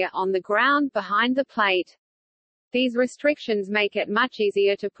area on the ground behind the plate. These restrictions make it much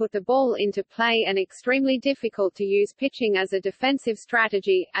easier to put the ball into play and extremely difficult to use pitching as a defensive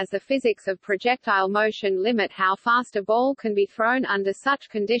strategy, as the physics of projectile motion limit how fast a ball can be thrown under such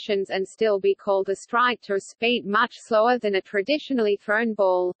conditions and still be called a strike to a speed much slower than a traditionally thrown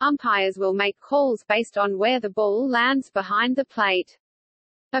ball. Umpires will make calls based on where the ball lands behind the plate.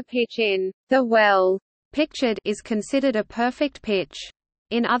 A pitch in the well pictured is considered a perfect pitch.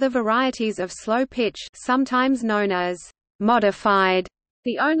 In other varieties of slow pitch, sometimes known as modified,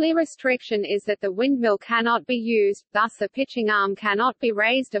 the only restriction is that the windmill cannot be used, thus the pitching arm cannot be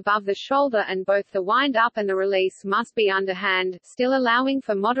raised above the shoulder and both the wind-up and the release must be underhand, still allowing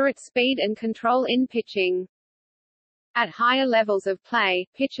for moderate speed and control in pitching. At higher levels of play,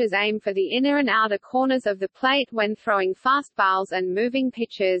 pitchers aim for the inner and outer corners of the plate when throwing fastballs and moving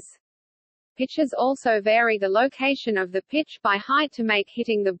pitches. Pitchers also vary the location of the pitch by height to make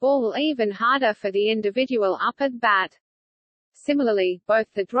hitting the ball even harder for the individual up-at-bat. Similarly,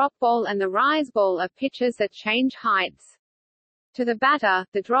 both the drop ball and the rise ball are pitches that change heights. To the batter,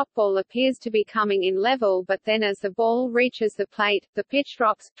 the drop ball appears to be coming in level, but then as the ball reaches the plate, the pitch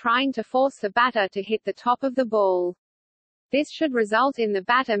drops, trying to force the batter to hit the top of the ball. This should result in the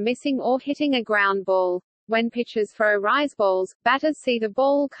batter missing or hitting a ground ball. When pitchers throw rise balls, batters see the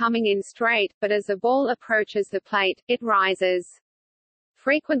ball coming in straight, but as the ball approaches the plate, it rises.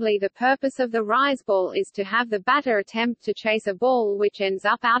 Frequently the purpose of the rise ball is to have the batter attempt to chase a ball which ends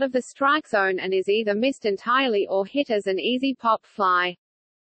up out of the strike zone and is either missed entirely or hit as an easy pop fly.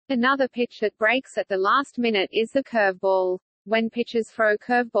 Another pitch that breaks at the last minute is the curveball. When pitchers throw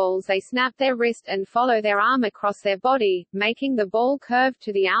curveballs they snap their wrist and follow their arm across their body, making the ball curve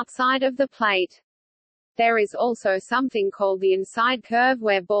to the outside of the plate. There is also something called the inside curve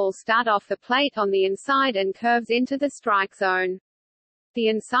where balls start off the plate on the inside and curves into the strike zone. The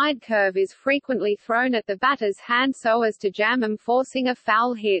inside curve is frequently thrown at the batter's hand so as to jam him, forcing a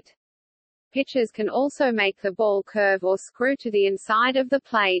foul hit. Pitchers can also make the ball curve or screw to the inside of the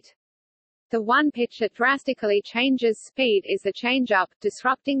plate. The one pitch that drastically changes speed is the changeup,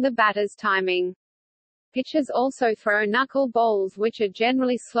 disrupting the batter's timing. Pitchers also throw knuckle balls which are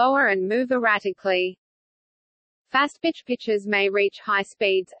generally slower and move erratically. Fast-pitch pitches may reach high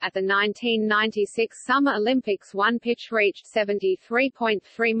speeds. At the 1996 Summer Olympics, one pitch reached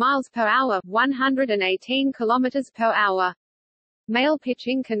 73.3 miles per hour, 118 kilometers per hour. Male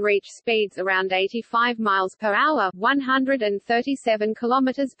pitching can reach speeds around 85 miles per hour, 137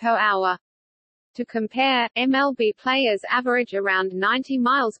 kilometers per hour. To compare, MLB players average around 90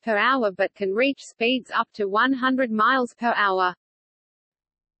 miles per hour but can reach speeds up to 100 miles per hour.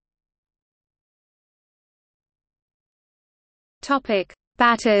 Topic: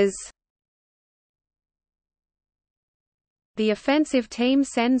 Batters. The offensive team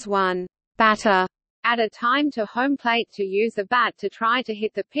sends one batter at a time to home plate to use the bat to try to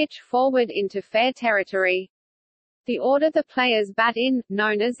hit the pitch forward into fair territory. The order the players bat in,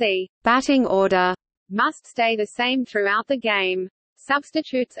 known as the batting order, must stay the same throughout the game.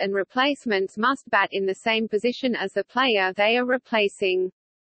 Substitutes and replacements must bat in the same position as the player they are replacing.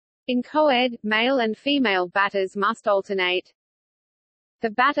 In co-ed, male and female batters must alternate. The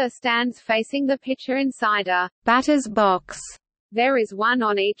batter stands facing the pitcher inside a batter's box. There is one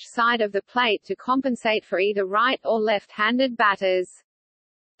on each side of the plate to compensate for either right or left-handed batters.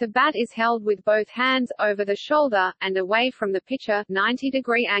 The bat is held with both hands, over the shoulder, and away from the pitcher,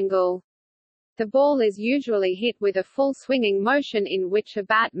 90-degree angle. The ball is usually hit with a full swinging motion in which a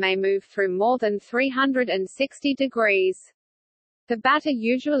bat may move through more than 360 degrees. The batter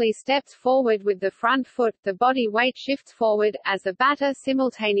usually steps forward with the front foot, the body weight shifts forward, as the batter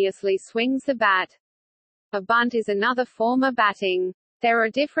simultaneously swings the bat. A bunt is another form of batting. There are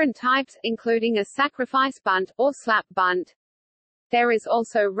different types, including a sacrifice bunt, or slap bunt. There is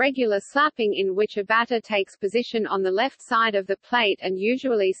also regular slapping in which a batter takes position on the left side of the plate and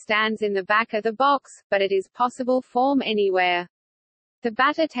usually stands in the back of the box, but it is possible form anywhere. The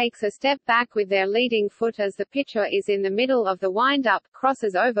batter takes a step back with their leading foot as the pitcher is in the middle of the wind-up,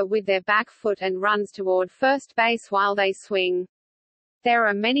 crosses over with their back foot and runs toward first base while they swing. There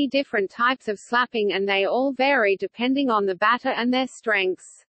are many different types of slapping and they all vary depending on the batter and their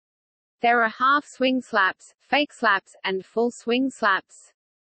strengths. There are half-swing slaps, fake slaps, and full-swing slaps.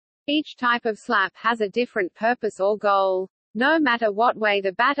 Each type of slap has a different purpose or goal. No matter what way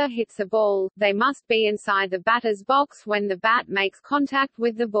the batter hits a ball, they must be inside the batter's box when the bat makes contact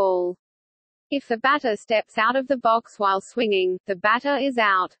with the ball. If the batter steps out of the box while swinging, the batter is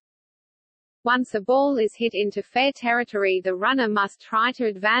out. Once a ball is hit into fair territory, the runner must try to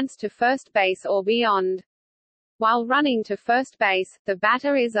advance to first base or beyond. While running to first base, the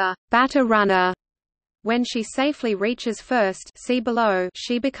batter is a batter runner. When she safely reaches first, see below,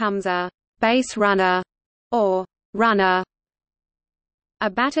 she becomes a base runner or runner. A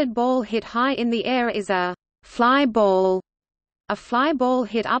batted ball hit high in the air is a fly ball. A fly ball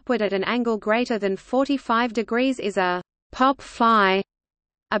hit upward at an angle greater than 45 degrees is a pop fly.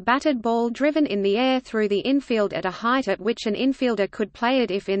 A batted ball driven in the air through the infield at a height at which an infielder could play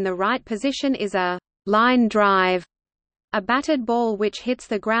it if in the right position is a line drive. A batted ball which hits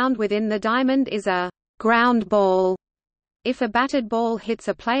the ground within the diamond is a ground ball. If a batted ball hits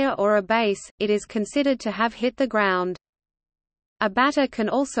a player or a base, it is considered to have hit the ground. A batter can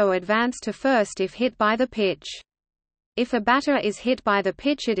also advance to first if hit by the pitch. If a batter is hit by the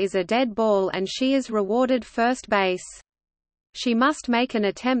pitch, it is a dead ball and she is rewarded first base. She must make an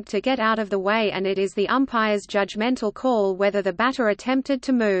attempt to get out of the way and it is the umpire's judgmental call whether the batter attempted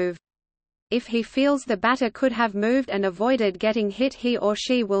to move. If he feels the batter could have moved and avoided getting hit, he or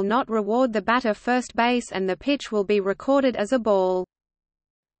she will not reward the batter first base and the pitch will be recorded as a ball.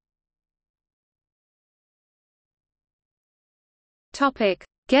 Topic: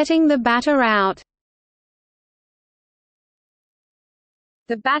 Getting the batter out.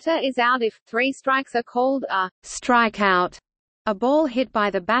 The batter is out if 3 strikes are called a strikeout. A ball hit by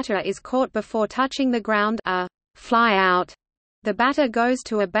the batter is caught before touching the ground, a flyout. The batter goes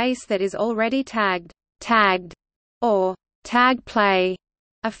to a base that is already tagged, or tag play.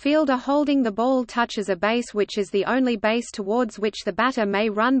 A fielder holding the ball touches a base which is the only base towards which the batter may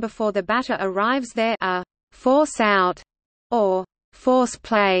run before the batter arrives there, a force out, or force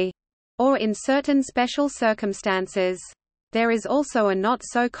play, or in certain special circumstances. There is also a not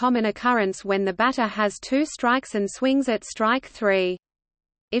so common occurrence when the batter has 2 strikes and swings at strike 3.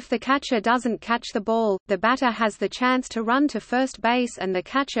 If the catcher doesn't catch the ball, the batter has the chance to run to first base and the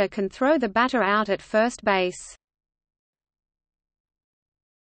catcher can throw the batter out at first base.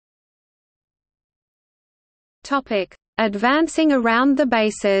 Topic: Advancing around the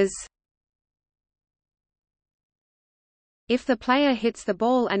bases. If the player hits the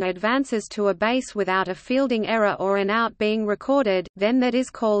ball and advances to a base without a fielding error or an out being recorded, then that is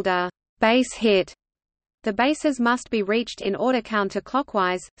called a base hit. The bases must be reached in order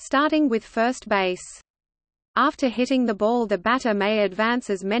counterclockwise, starting with first base. After hitting the ball, the batter may advance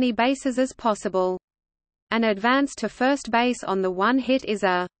as many bases as possible. An advance to first base on the one hit is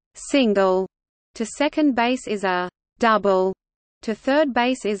a single, to second base is a double, to third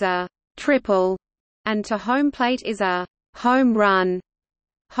base is a triple, and to home plate is a home run.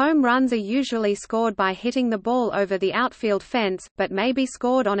 Home runs are usually scored by hitting the ball over the outfield fence, but may be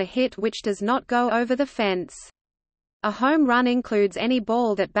scored on a hit which does not go over the fence. A home run includes any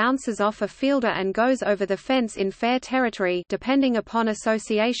ball that bounces off a fielder and goes over the fence in fair territory, depending upon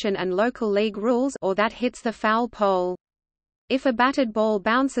association and local league rules, or that hits the foul pole. If a batted ball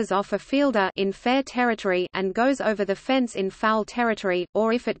bounces off a fielder in fair territory and goes over the fence in foul territory,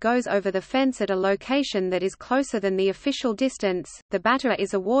 or if it goes over the fence at a location that is closer than the official distance, the batter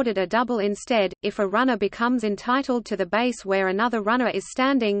is awarded a double instead. If a runner becomes entitled to the base where another runner is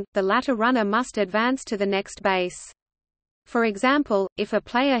standing, the latter runner must advance to the next base. For example, if a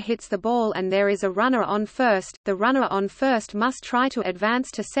player hits the ball and there is a runner on first, the runner on first must try to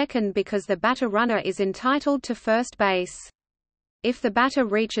advance to second because the batter runner is entitled to first base. If the batter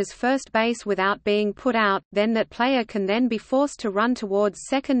reaches first base without being put out, then that player can then be forced to run towards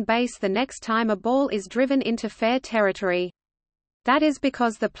second base the next time a ball is driven into fair territory. That is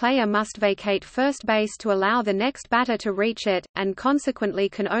because the player must vacate first base to allow the next batter to reach it, and consequently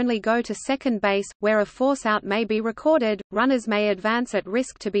can only go to second base, where a force-out may be recorded. Runners may advance at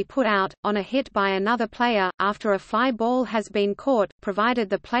risk to be put out, on a hit by another player, after a fly ball has been caught, provided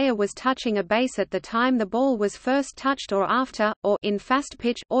the player was touching a base at the time the ball was first touched or after, or in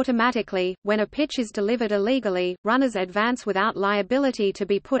Fastpitch, automatically. When a pitch is delivered illegally, runners advance without liability to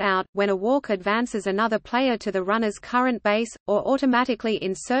be put out. When a walk advances another player to the runner's current base, or automatically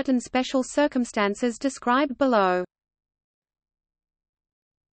in certain special circumstances described below.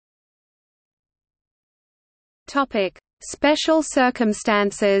 Topic: Special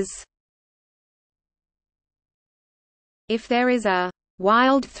circumstances. If there is a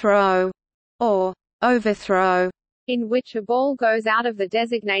wild throw or overthrow in which a ball goes out of the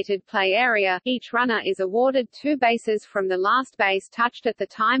designated play area, each runner is awarded 2 bases from the last base touched at the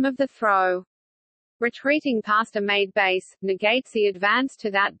time of the throw. Retreating past a made base negates the advance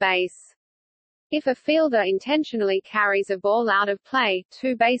to that base. If a fielder intentionally carries a ball out of play,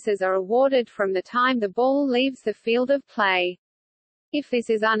 2 bases are awarded from the time the ball leaves the field of play. If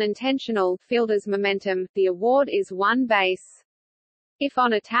this is unintentional, fielder's momentum, the award is 1 base. If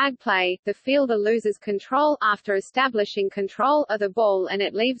on a tag play, the fielder loses control after establishing control of the ball and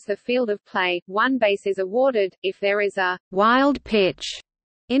it leaves the field of play, 1 base is awarded. If there is a wild pitch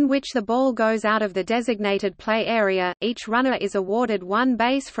in which the ball goes out of the designated play area, each runner is awarded 1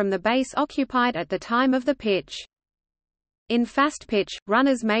 base from the base occupied at the time of the pitch. In Fastpitch,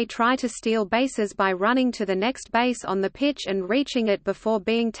 runners may try to steal bases by running to the next base on the pitch and reaching it before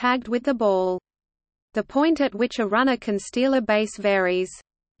being tagged with the ball. The point at which a runner can steal a base varies.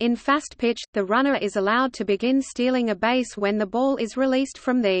 In Fastpitch, the runner is allowed to begin stealing a base when the ball is released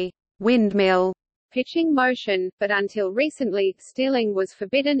from the windmill pitching motion, but until recently, stealing was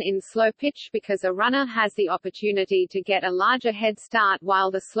forbidden in slow pitch because a runner has the opportunity to get a larger head start while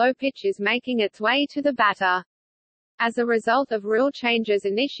the slow pitch is making its way to the batter. As a result of rule changes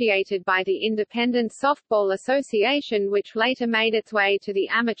initiated by the Independent Softball Association, which later made its way to the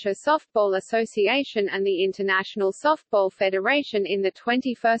Amateur Softball Association and the International Softball Federation in the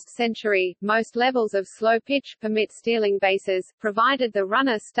 21st century, most levels of slow pitch permit stealing bases, provided the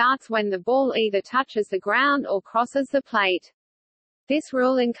runner starts when the ball either touches the ground or crosses the plate. This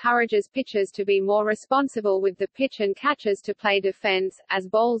rule encourages pitchers to be more responsible with the pitch and catchers to play defense, as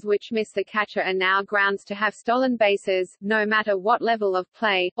balls which miss the catcher are now grounds to have stolen bases. No matter what level of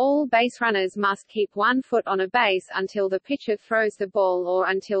play, all base runners must keep 1 foot on a base until the pitcher throws the ball or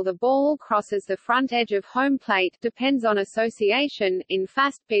until the ball crosses the front edge of home plate, depends on association. In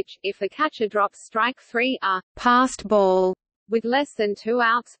Fastpitch, if the catcher drops strike 3, a passed ball with less than 2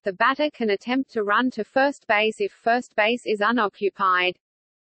 outs, the batter can attempt to run to first base if first base is unoccupied.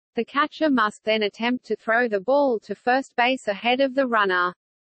 The catcher must then attempt to throw the ball to first base ahead of the runner.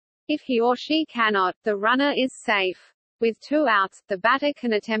 If he or she cannot, the runner is safe. With 2 outs, the batter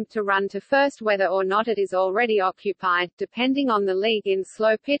can attempt to run to first whether or not it is already occupied. Depending on the league, in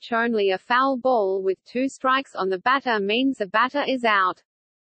slow pitch only a foul ball with 2 strikes on the batter means the batter is out.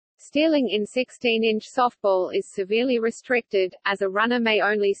 Stealing in 16-inch softball is severely restricted, as a runner may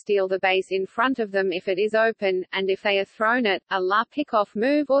only steal the base in front of them if it is open, and if they are thrown at, a la pick-off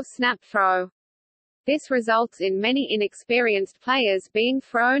move or snap throw. This results in many inexperienced players being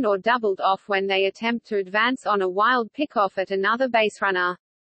thrown or doubled off when they attempt to advance on a wild pick-off at another base runner.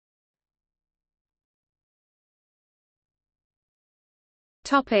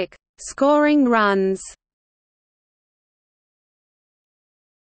 Topic: Scoring runs.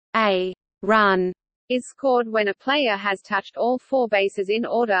 A run is scored when a player has touched all 4 bases in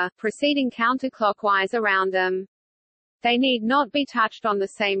order, proceeding counterclockwise around them. They need not be touched on the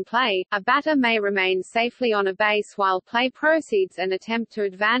same play. A batter may remain safely on a base while play proceeds and attempt to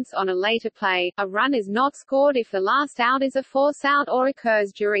advance on a later play. A run is not scored if the last out is a force out or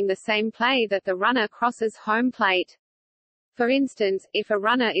occurs during the same play that the runner crosses home plate. For instance, if a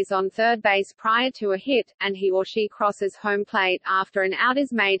runner is on third base prior to a hit, and he or she crosses home plate after an out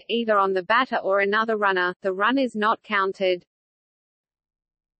is made, either on the batter or another runner, the run is not counted.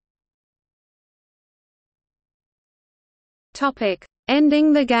 Topic: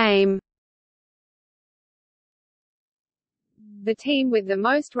 Ending the game. The team with the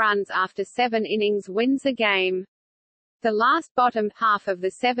most runs after 7 innings wins the game. The last bottom half of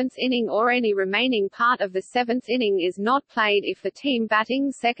the 7th inning or any remaining part of the 7th inning is not played if the team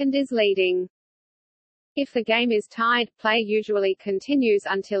batting second is leading. If the game is tied, play usually continues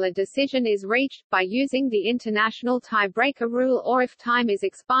until a decision is reached, by using the international tiebreaker rule, or if time is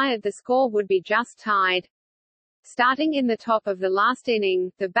expired the score would be just tied. Starting in the top of the last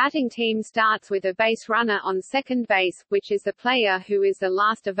inning, the batting team starts with a base runner on second base, which is the player who is the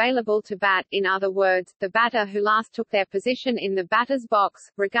last available to bat, in other words, the batter who last took their position in the batter's box,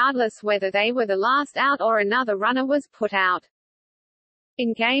 regardless whether they were the last out or another runner was put out.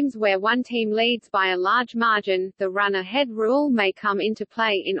 In games where one team leads by a large margin, the run-ahead rule may come into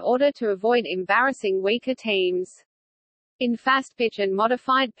play in order to avoid embarrassing weaker teams. In Fastpitch and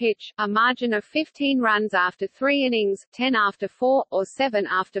Modified Pitch, a margin of 15 runs after 3 innings, 10 after 4, or 7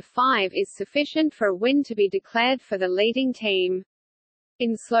 after 5 is sufficient for a win to be declared for the leading team.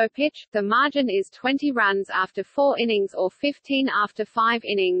 In slow pitch, the margin is 20 runs after 4 innings or 15 after 5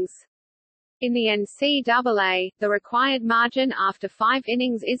 innings. In the NCAA, the required margin after 5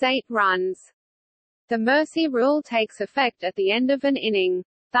 innings is 8 runs. The mercy rule takes effect at the end of an inning.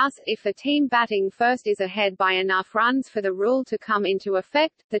 Thus, if the team batting first is ahead by enough runs for the rule to come into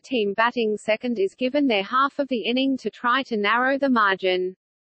effect, the team batting second is given their half of the inning to try to narrow the margin.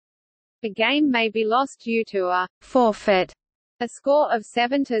 A game may be lost due to a forfeit. A score of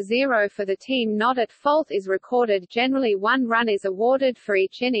 7-0 for the team not at fault is recorded. Generally, 1 run is awarded for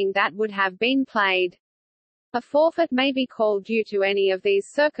each inning that would have been played. A forfeit may be called due to any of these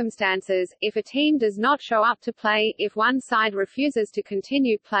circumstances: if a team does not show up to play, if one side refuses to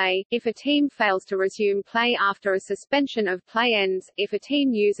continue play, if a team fails to resume play after a suspension of play ends, if a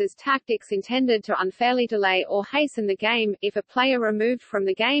team uses tactics intended to unfairly delay or hasten the game, if a player removed from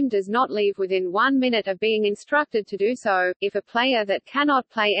the game does not leave within 1 minute of being instructed to do so, if a player that cannot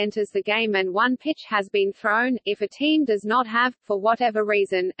play enters the game and 1 pitch has been thrown, if a team does not have, for whatever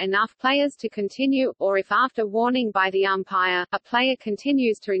reason, enough players to continue, or if after warning by the umpire, a player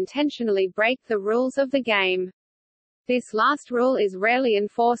continues to intentionally break the rules of the game. This last rule is rarely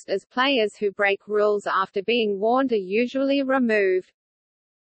enforced, as players who break rules after being warned are usually removed.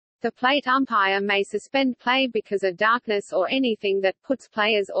 The plate umpire may suspend play because of darkness or anything that puts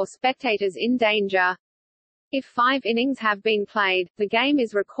players or spectators in danger. If 5 innings have been played, the game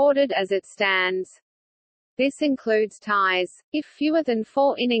is recorded as it stands. This includes ties. If fewer than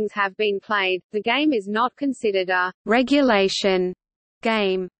 4 innings have been played, the game is not considered a regulation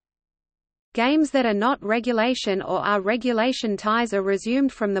game. Games that are not regulation or are regulation ties are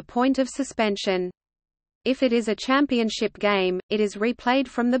resumed from the point of suspension. If it is a championship game, it is replayed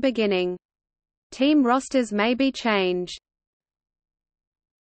from the beginning. Team rosters may be changed.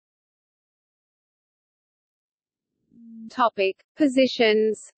 Topic: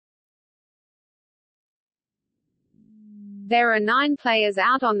 Positions. There are 9 players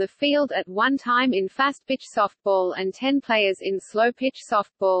out on the field at one time in fast-pitch softball and 10 players in slow-pitch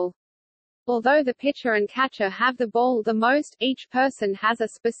softball. Although the pitcher and catcher have the ball the most, each person has a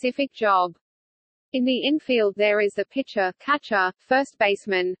specific job. In the infield there is the pitcher, catcher, first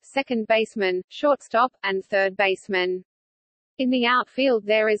baseman, second baseman, shortstop, and third baseman. In the outfield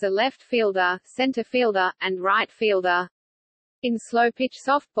there is a left fielder, center fielder, and right fielder. In slow-pitch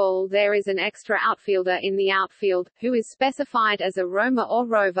softball there is an extra outfielder in the outfield, who is specified as a roamer or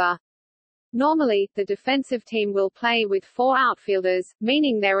rover. Normally, the defensive team will play with 4 outfielders,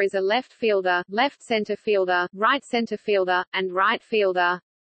 meaning there is a left fielder, left center fielder, right center fielder, and right fielder.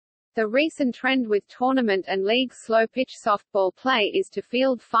 The recent trend with tournament and league slow-pitch softball play is to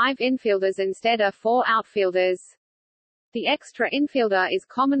field 5 infielders instead of 4 outfielders. The extra infielder is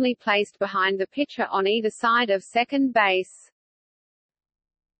commonly placed behind the pitcher on either side of second base.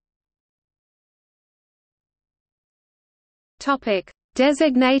 Topic: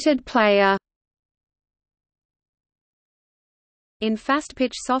 Designated player. In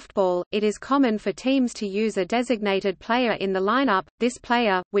fast-pitch softball, it is common for teams to use a designated player in the lineup. This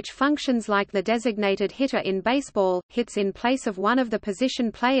player, which functions like the designated hitter in baseball, hits in place of one of the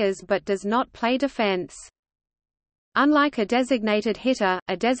position players but does not play defense. Unlike a designated hitter,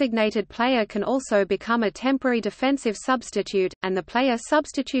 a designated player can also become a temporary defensive substitute, and the player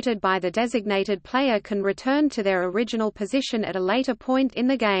substituted by the designated player can return to their original position at a later point in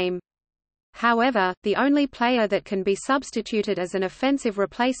the game. However, the only player that can be substituted as an offensive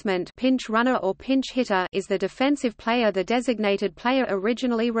replacement, pinch runner or pinch hitter, is the defensive player the designated player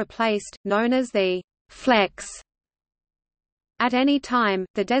originally replaced, known as the flex. At any time,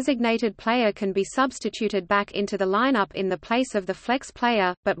 the designated player can be substituted back into the lineup in the place of the flex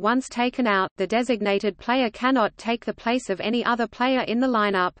player, but once taken out, the designated player cannot take the place of any other player in the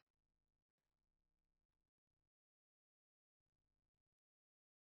lineup.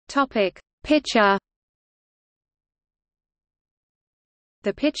 Topic: Pitcher.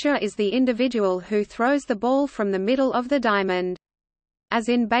 The pitcher is the individual who throws the ball from the middle of the diamond. As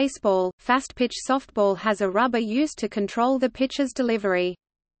in baseball, fast-pitch softball has a rubber used to control the pitcher's delivery.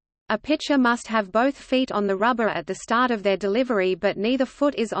 A pitcher must have both feet on the rubber at the start of their delivery, but neither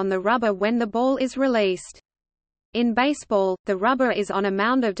foot is on the rubber when the ball is released. In baseball, the rubber is on a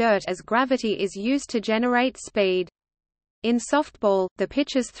mound of dirt as gravity is used to generate speed. In softball, the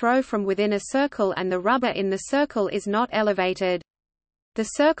pitchers throw from within a circle and the rubber in the circle is not elevated. The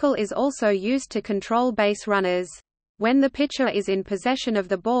circle is also used to control base runners. When the pitcher is in possession of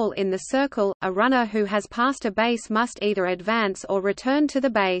the ball in the circle, a runner who has passed a base must either advance or return to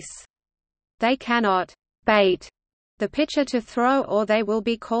the base. They cannot bait the pitcher to throw or they will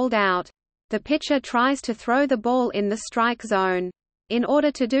be called out. The pitcher tries to throw the ball in the strike zone. In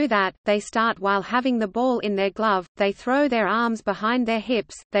order to do that, they start while having the ball in their glove, they throw their arms behind their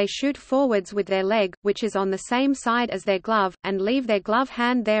hips, they shoot forwards with their leg, which is on the same side as their glove, and leave their glove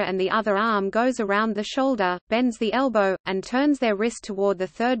hand there, and the other arm goes around the shoulder, bends the elbow, and turns their wrist toward the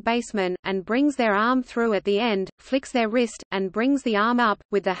third baseman, and brings their arm through at the end, flicks their wrist, and brings the arm up,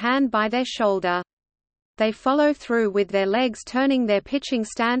 with the hand by their shoulder. They follow through with their legs, turning their pitching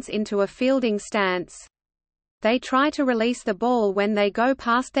stance into a fielding stance. They try to release the ball when they go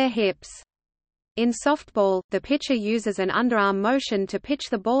past their hips. In softball, the pitcher uses an underarm motion to pitch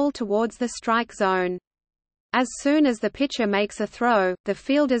the ball towards the strike zone. As soon as the pitcher makes a throw, the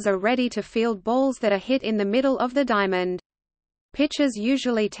fielders are ready to field balls that are hit in the middle of the diamond. Pitchers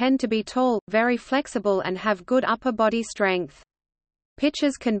usually tend to be tall, very flexible and have good upper body strength.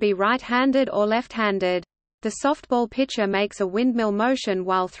 Pitchers can be right-handed or left-handed. The softball pitcher makes a windmill motion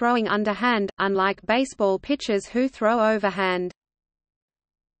while throwing underhand, unlike baseball pitchers who throw overhand.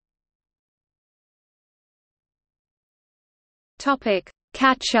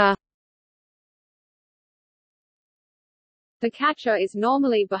 Catcher. The catcher is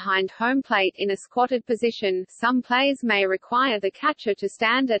normally behind home plate in a squatted position. Some plays may require the catcher to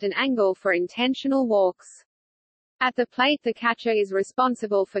stand at an angle for intentional walks. At the plate, the catcher is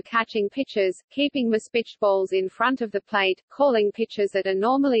responsible for catching pitches, keeping mispitched balls in front of the plate, calling pitches that are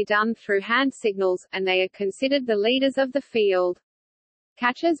normally done through hand signals, and they are considered the leaders of the field.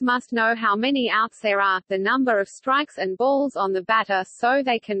 Catchers must know how many outs there are, the number of strikes and balls on the batter, so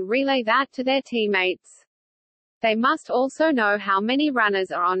they can relay that to their teammates. They must also know how many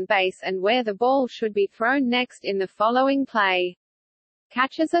runners are on base and where the ball should be thrown next in the following play.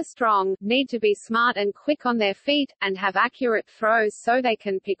 Catchers are strong, need to be smart and quick on their feet, and have accurate throws so they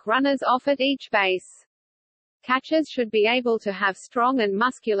can pick runners off at each base. Catchers should be able to have strong and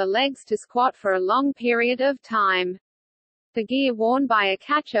muscular legs to squat for a long period of time. The gear worn by a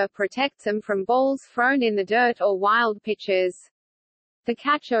catcher protects them from balls thrown in the dirt or wild pitches. The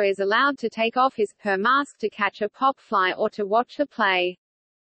catcher is allowed to take off her mask to catch a pop fly or to watch a play.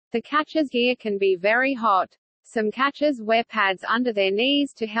 The catcher's gear can be very hot. Some catchers wear pads under their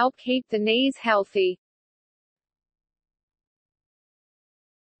knees to help keep the knees healthy.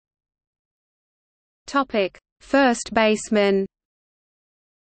 First baseman.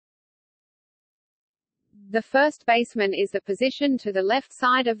 The first baseman is the position to the left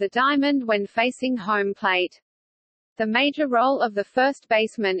side of the diamond when facing home plate. The major role of the first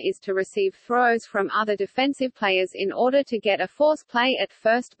baseman is to receive throws from other defensive players in order to get a force play at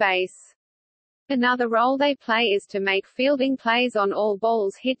first base. Another role they play is to make fielding plays on all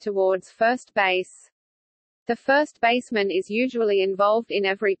balls hit towards first base. The first baseman is usually involved in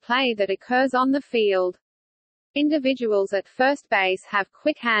every play that occurs on the field. Individuals at first base have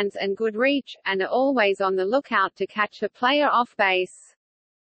quick hands and good reach, and are always on the lookout to catch a player off base.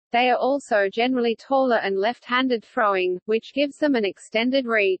 They are also generally taller and left-handed throwing, which gives them an extended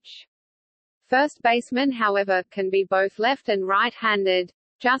reach. First baseman, however, can be both left and right-handed.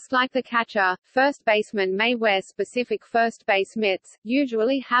 Just like the catcher, first baseman may wear specific first base mitts,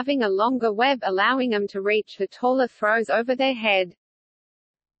 usually having a longer web allowing them to reach the taller throws over their head.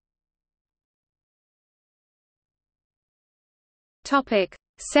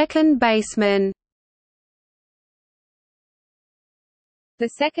 Second baseman. The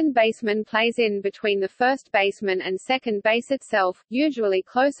second baseman plays in between the first baseman and second base itself, usually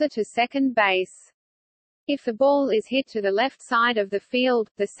closer to second base. If the ball is hit to the left side of the field,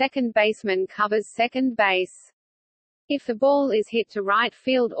 the second baseman covers second base. If the ball is hit to right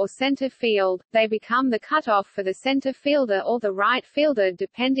field or center field, they become the cutoff for the center fielder or the right fielder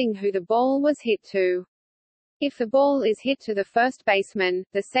depending who the ball was hit to. If the ball is hit to the first baseman,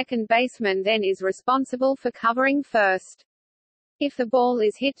 the second baseman then is responsible for covering first. If the ball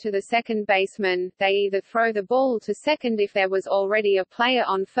is hit to the second baseman, they either throw the ball to second if there was already a player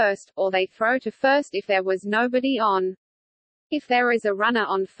on first, or they throw to first if there was nobody on. If there is a runner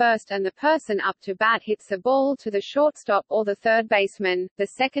on first and the person up to bat hits the ball to the shortstop or the third baseman, the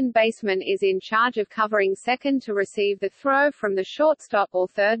second baseman is in charge of covering second to receive the throw from the shortstop or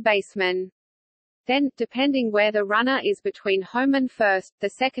third baseman. Then, depending where the runner is between home and first, the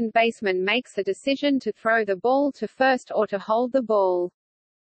second baseman makes the decision to throw the ball to first or to hold the ball.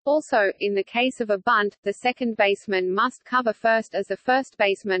 Also, in the case of a bunt, the second baseman must cover first as the first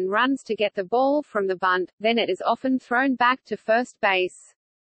baseman runs to get the ball from the bunt, then it is often thrown back to first base.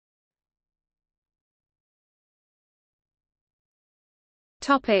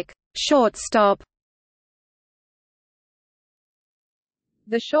 Topic: Shortstop.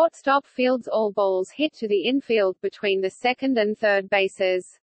 The shortstop fields all balls hit to the infield between the second and third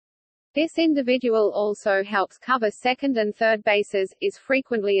bases. This individual also helps cover second and third bases, is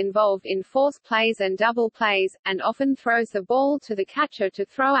frequently involved in force plays and double plays, and often throws the ball to the catcher to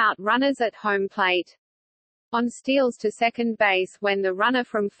throw out runners at home plate. On steals to second base, when the runner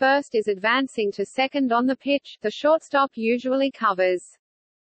from first is advancing to second on the pitch, the shortstop usually covers.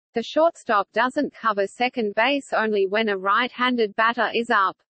 The shortstop doesn't cover second base only when a right-handed batter is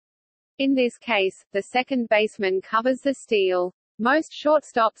up. In this case, the second baseman covers the steal. Most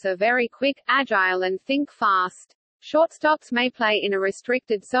shortstops are very quick, agile and think fast. Shortstops may play in a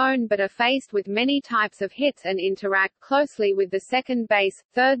restricted zone but are faced with many types of hits and interact closely with the second base,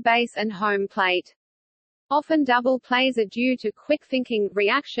 third base and home plate. Often double plays are due to quick thinking,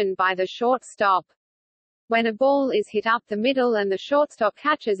 reaction by the shortstop. When a ball is hit up the middle and the shortstop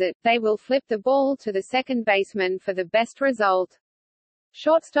catches it, they will flip the ball to the second baseman for the best result.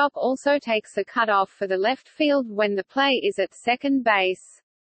 Shortstop also takes the cutoff for the left field when the play is at second base.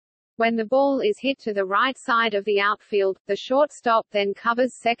 When the ball is hit to the right side of the outfield, the shortstop then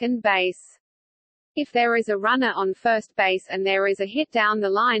covers second base. If there is a runner on first base and there is a hit down the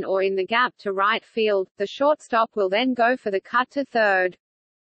line or in the gap to right field, the shortstop will then go for the cut to third.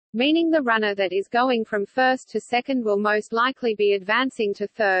 Meaning the runner that is going from first to second will most likely be advancing to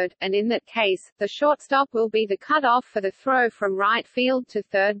third, and in that case, the shortstop will be the cutoff for the throw from right field to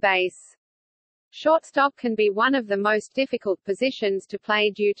third base. Shortstop can be one of the most difficult positions to play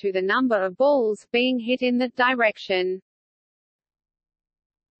due to the number of balls being hit in that direction.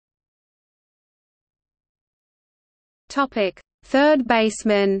 Topic: Third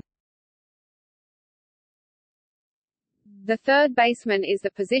baseman. The third baseman is the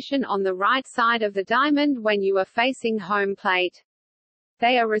position on the right side of the diamond when you are facing home plate.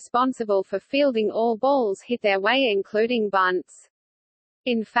 They are responsible for fielding all balls hit their way including bunts.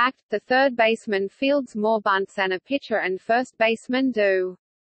 In fact, the third baseman fields more bunts than a pitcher and first baseman do.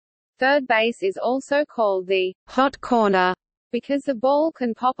 Third base is also called the hot corner because the ball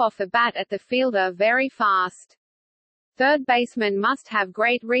can pop off the bat at the fielder very fast. Third basemen must have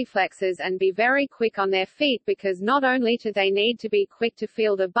great reflexes and be very quick on their feet because not only do they need to be quick to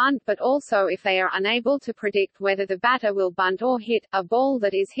field a bunt but also if they are unable to predict whether the batter will bunt or hit, a ball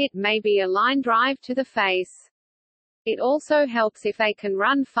that is hit may be a line drive to the face. It also helps if they can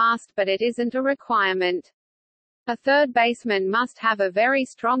run fast but it isn't a requirement. A third baseman must have a very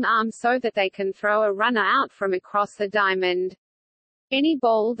strong arm so that they can throw a runner out from across the diamond. Any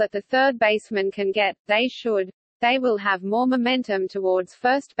ball that the third baseman can get, they should. They will have more momentum towards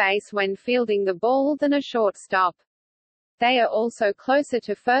first base when fielding the ball than a shortstop. They are also closer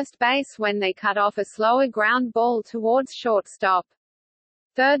to first base when they cut off a slower ground ball towards shortstop.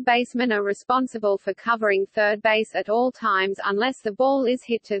 Third basemen are responsible for covering third base at all times unless the ball is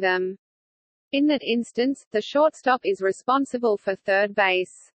hit to them. In that instance, the shortstop is responsible for third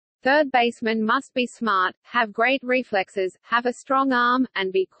base. Third basemen must be smart, have great reflexes, have a strong arm,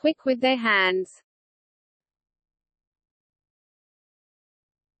 and be quick with their hands.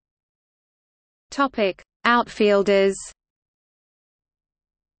 Topic: Outfielders.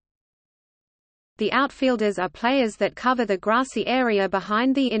 The outfielders are players that cover the grassy area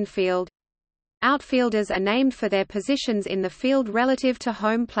behind the infield. Outfielders are named for their positions in the field relative to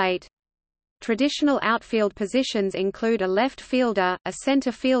home plate. Traditional outfield positions include a left fielder, a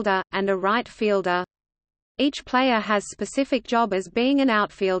center fielder, and a right fielder. Each player has specific job as being an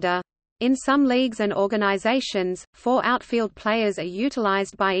outfielder. In some leagues and organizations, 4 outfield players are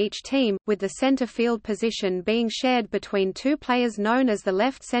utilized by each team, with the center field position being shared between 2 players known as the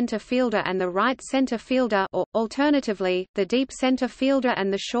left center fielder and the right center fielder or, alternatively, the deep center fielder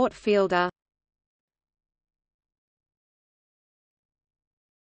and the short fielder.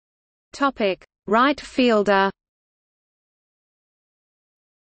 Right fielder.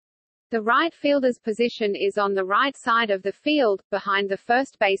 The right fielder's position is on the right side of the field, behind the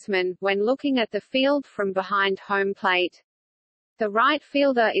first baseman, when looking at the field from behind home plate. The right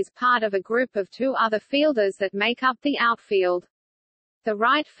fielder is part of a group of two other fielders that make up the outfield. The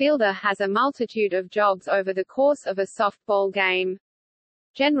right fielder has a multitude of jobs over the course of a softball game.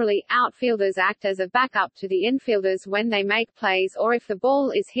 Generally, outfielders act as a backup to the infielders when they make plays or if the ball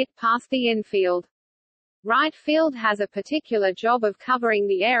is hit past the infield. Right field has a particular job of covering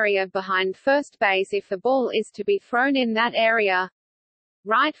the area behind first base if the ball is to be thrown in that area.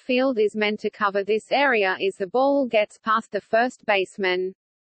 Right field is meant to cover this area as the ball gets past the first baseman.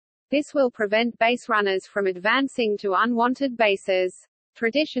 This will prevent base runners from advancing to unwanted bases.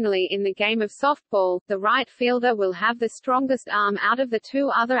 Traditionally in the game of softball, the right fielder will have the strongest arm out of the two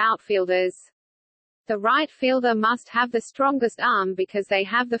other outfielders. The right fielder must have the strongest arm because they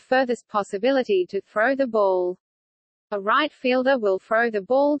have the furthest possibility to throw the ball. A right fielder will throw the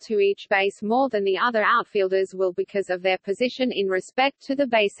ball to each base more than the other outfielders will because of their position in respect to the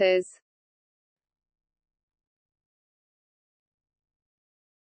bases.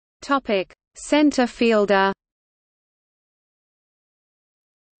 Topic: Center fielder.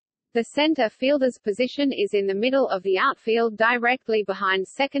 The center fielder's position is in the middle of the outfield directly behind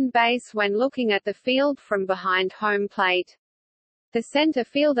second base when looking at the field from behind home plate. The center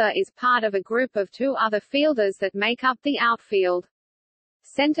fielder is part of a group of two other fielders that make up the outfield.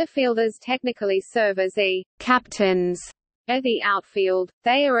 Center fielders technically serve as the captains of the outfield.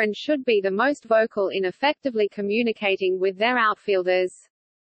 They are and should be the most vocal in effectively communicating with their outfielders.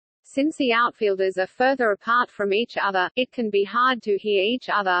 Since the outfielders are further apart from each other, it can be hard to hear each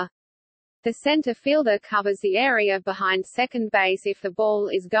other. The center fielder covers the area behind second base if the ball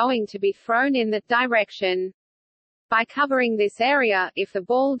is going to be thrown in that direction. By covering this area, if the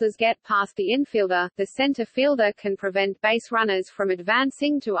ball does get past the infielder, the center fielder can prevent base runners from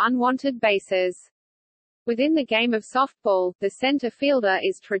advancing to unwanted bases. Within the game of softball, the center fielder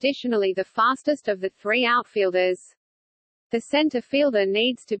is traditionally the fastest of the three outfielders. The center fielder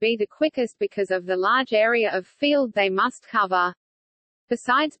needs to be the quickest because of the large area of field they must cover.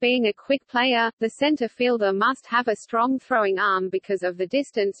 Besides being a quick player, the center fielder must have a strong throwing arm because of the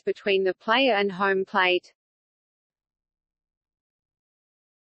distance between the player and home plate.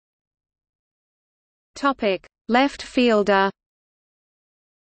 Topic: Left fielder.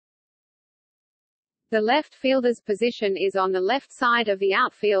 The left fielder's position is on the left side of the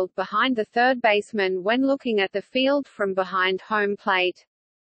outfield behind the third baseman when looking at the field from behind home plate.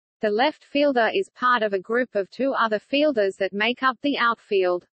 The left fielder is part of a group of two other fielders that make up the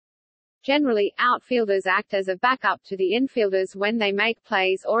outfield. Generally, outfielders act as a backup to the infielders when they make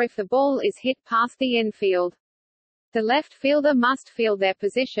plays or if the ball is hit past the infield. The left fielder must field their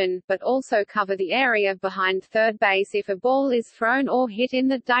position, but also cover the area behind third base if a ball is thrown or hit in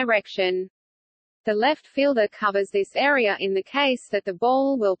that direction. The left fielder covers this area in the case that the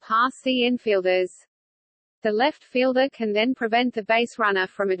ball will pass the infielders. The left fielder can then prevent the base runner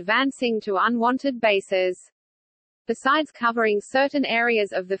from advancing to unwanted bases. Besides covering certain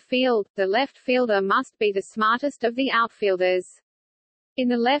areas of the field, the left fielder must be the smartest of the outfielders. In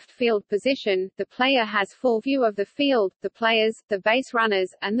the left field position, the player has full view of the field, the players, the base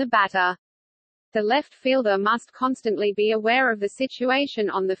runners, and the batter. The left fielder must constantly be aware of the situation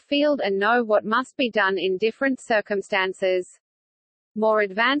on the field and know what must be done in different circumstances. More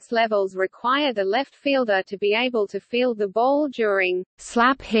advanced levels require the left fielder to be able to field the ball during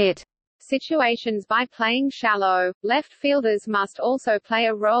slap hit situations by playing shallow. Left fielders must also play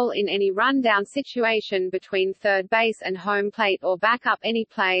a role in any rundown situation between third base and home plate or back up any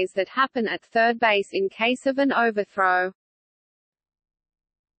plays that happen at third base in case of an overthrow.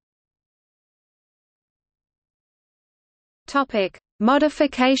 Topic: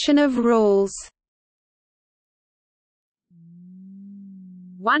 Modification of rules.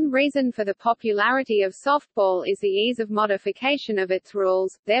 One reason for the popularity of softball is the ease of modification of its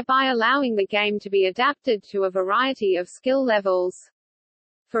rules, thereby allowing the game to be adapted to a variety of skill levels.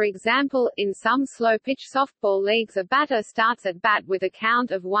 For example, in some slow-pitch softball leagues a batter starts at bat with a count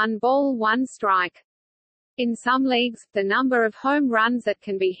of 1 ball 1 strike. In some leagues, the number of home runs that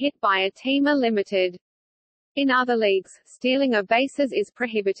can be hit by a team are limited. In other leagues, stealing of bases is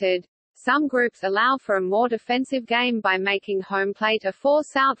prohibited. Some groups allow for a more defensive game by making home plate a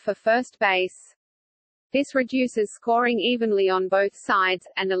force out for first base. This reduces scoring evenly on both sides,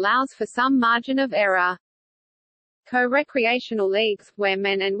 and allows for some margin of error. Co-recreational leagues, where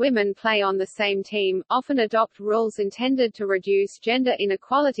men and women play on the same team, often adopt rules intended to reduce gender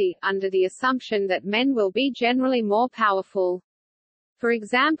inequality, under the assumption that men will be generally more powerful. For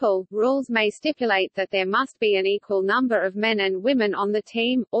example, rules may stipulate that there must be an equal number of men and women on the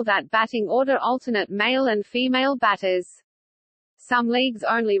team, or that batting order alternate male and female batters. Some leagues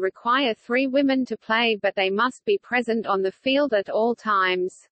only require 3 women to play, but they must be present on the field at all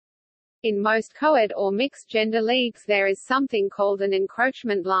times. In most co-ed or mixed-gender leagues there is something called an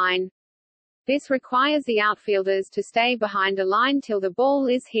encroachment line. This requires the outfielders to stay behind a line till the ball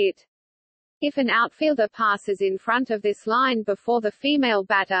is hit. If an outfielder passes in front of this line before the female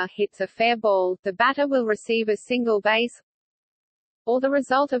batter hits a fair ball, the batter will receive a single base, or the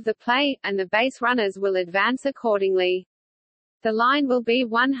result of the play, and the base runners will advance accordingly. The line will be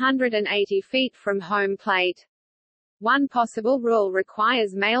 180 feet from home plate. One possible rule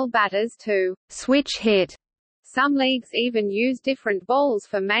requires male batters to switch hit. Some leagues even use different balls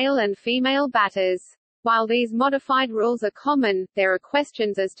for male and female batters. While these modified rules are common, there are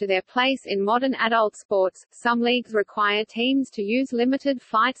questions as to their place in modern adult sports. Some leagues require teams to use limited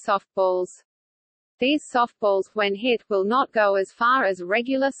flight softballs. These softballs, when hit, will not go as far as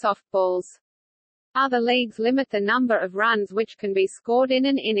regular softballs. Other leagues limit the number of runs which can be scored in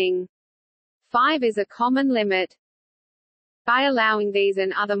an inning. 5 is a common limit. By allowing these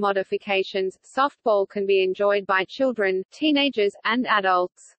and other modifications, softball can be enjoyed by children, teenagers, and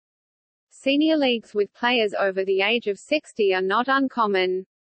adults. Senior leagues with players over the age of 60 are not uncommon.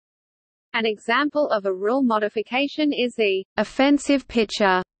 An example of a rule modification is the offensive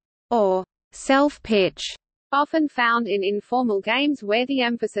pitcher, or self-pitch, often found in informal games where the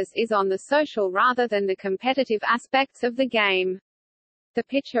emphasis is on the social rather than the competitive aspects of the game. The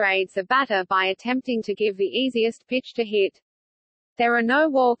pitcher aids the batter by attempting to give the easiest pitch to hit. There are no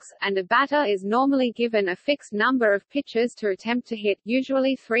walks, and a batter is normally given a fixed number of pitches to attempt to hit,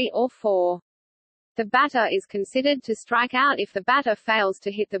 usually 3 or 4. The batter is considered to strike out if the batter fails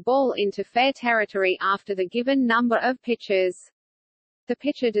to hit the ball into fair territory after the given number of pitches. The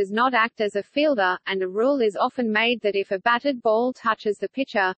pitcher does not act as a fielder, and a rule is often made that if a batted ball touches the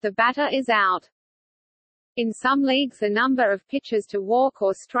pitcher, the batter is out. In some leagues the number of pitches to walk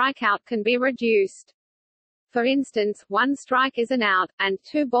or strike out can be reduced. For instance, 1 strike is an out, and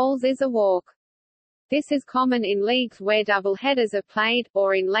 2 balls is a walk. This is common in leagues where doubleheaders are played,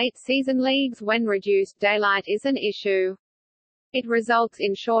 or in late-season leagues when reduced daylight is an issue. It results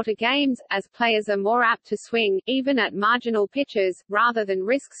in shorter games, as players are more apt to swing, even at marginal pitches, rather than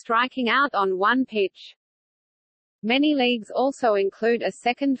risk striking out on 1 pitch. Many leagues also include a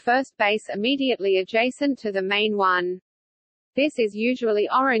second first base immediately adjacent to the main one. This is usually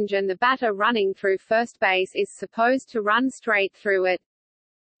orange and the batter running through first base is supposed to run straight through it.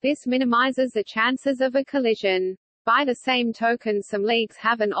 This minimizes the chances of a collision. By the same token, some leagues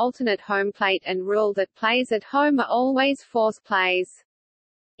have an alternate home plate and rule that plays at home are always force plays.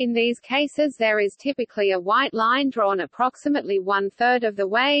 In these cases there is typically a white line drawn approximately 1/3 of the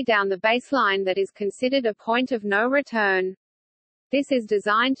way down the baseline that is considered a point of no return. This is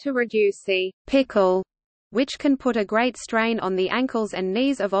designed to reduce the pickle, which can put a great strain on the ankles and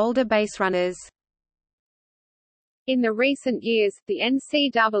knees of older baserunners. In the recent years, the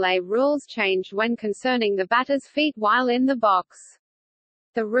NCAA rules changed when concerning the batter's feet while in the box.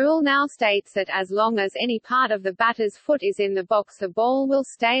 The rule now states that as long as any part of the batter's foot is in the box the ball will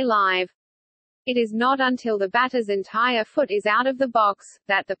stay live. It is not until the batter's entire foot is out of the box,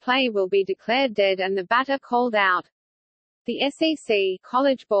 that the play will be declared dead and the batter called out. The SEC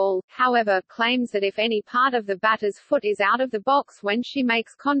college ball, however, claims that if any part of the batter's foot is out of the box when she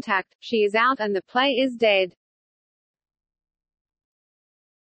makes contact, she is out and the play is dead.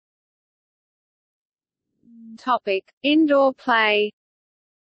 Topic: Indoor play.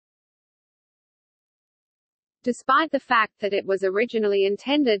 Despite the fact that it was originally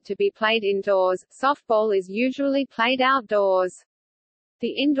intended to be played indoors, softball is usually played outdoors.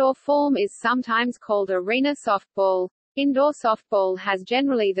 The indoor form is sometimes called arena softball. Indoor softball has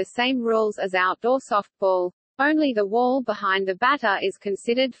generally the same rules as outdoor softball. Only the wall behind the batter is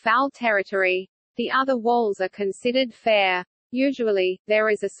considered foul territory. The other walls are considered fair. Usually, there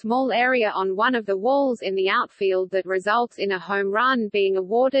is a small area on one of the walls in the outfield that results in a home run being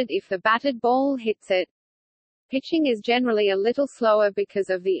awarded if the batted ball hits it. Pitching is generally a little slower because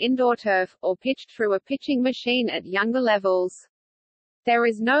of the indoor turf, or pitched through a pitching machine at younger levels. There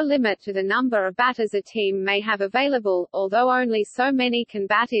is no limit to the number of batters a team may have available, although only so many can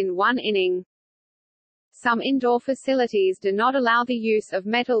bat in one inning. Some indoor facilities do not allow the use of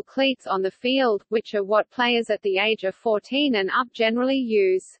metal cleats on the field, which are what players at the age of 14 and up generally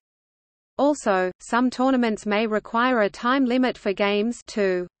use. Also, some tournaments may require a time limit for games,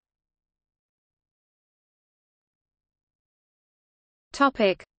 too.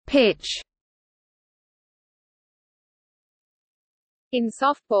 Topic: Pitch. In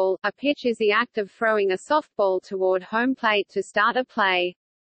softball, a pitch is the act of throwing a softball toward home plate to start a play.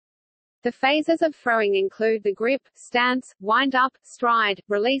 The phases of throwing include the grip, stance, wind-up, stride,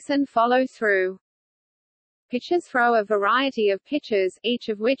 release and follow-through. Pitchers throw a variety of pitches, each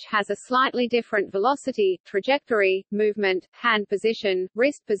of which has a slightly different velocity, trajectory, movement, hand position,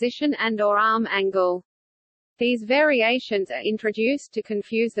 wrist position and/or arm angle. These variations are introduced to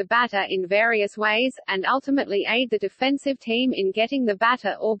confuse the batter in various ways, and ultimately aid the defensive team in getting the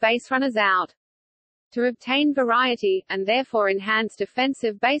batter or base runners out. To obtain variety, and therefore enhance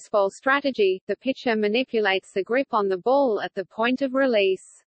defensive baseball strategy, the pitcher manipulates the grip on the ball at the point of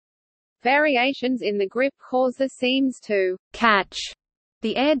release. Variations in the grip cause the seams to catch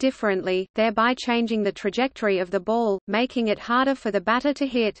the air differently, thereby changing the trajectory of the ball, making it harder for the batter to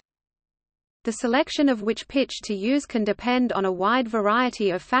hit. The selection of which pitch to use can depend on a wide variety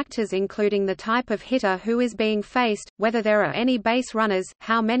of factors including the type of hitter who is being faced, whether there are any base runners,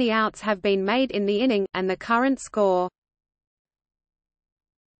 how many outs have been made in the inning, and the current score.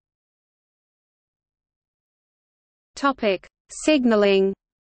 Topic: Signaling.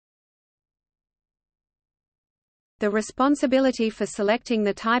 The responsibility for selecting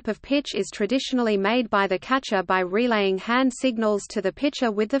the type of pitch is traditionally made by the catcher by relaying hand signals to the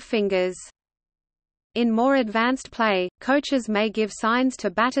pitcher with the fingers. In more advanced play, coaches may give signs to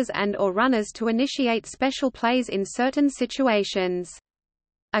batters and/or runners to initiate special plays in certain situations.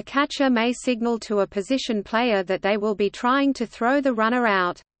 A catcher may signal to a position player that they will be trying to throw the runner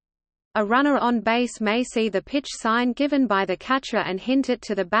out. A runner on base may see the pitch sign given by the catcher and hint it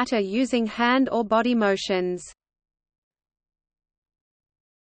to the batter using hand or body motions.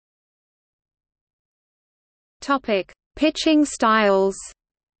 Topic: Pitching styles.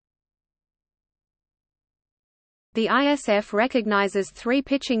 The ISF recognizes 3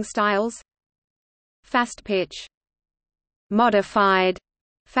 pitching styles: Fastpitch, Modified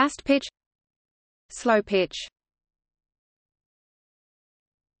Fastpitch, Slowpitch.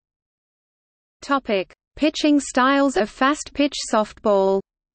 Topic: Pitching styles of fastpitch softball.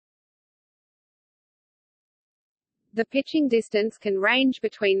 The pitching distance can range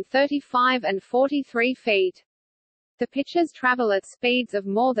between 35 and 43 feet. The pitchers travel at speeds of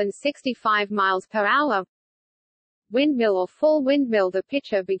more than 65 miles per hour. Windmill or full windmill. The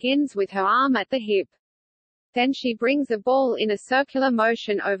pitcher begins with her arm at the hip. Then she brings the ball in a circular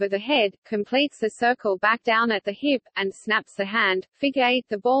motion over the head, completes the circle back down at the hip, and snaps the hand. Figure 8.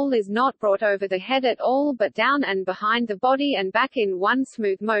 The ball is not brought over the head at all but down and behind the body and back in one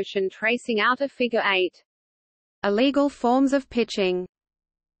smooth motion, tracing out a figure 8. Illegal forms of pitching: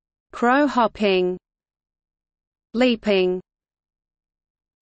 crow hopping, leaping.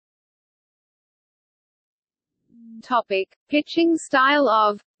 Topic: Pitching style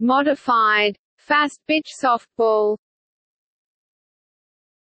of modified fastpitch softball.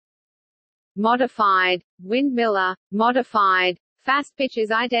 Modified windmiller. Modified fastpitch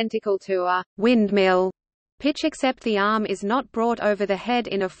is identical to a windmill pitch except the arm is not brought over the head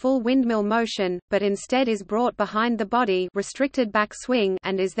in a full windmill motion, but instead is brought behind the body, restricted back swing,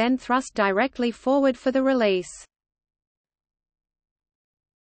 and is then thrust directly forward for the release.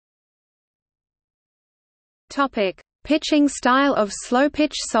 Topic: Pitching style of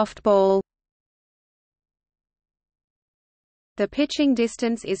slowpitch softball. The pitching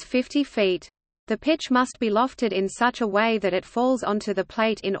distance is 50 feet. The pitch must be lofted in such a way that it falls onto the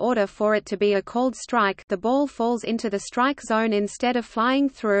plate in order for it to be a called strike. The ball falls into the strike zone instead of flying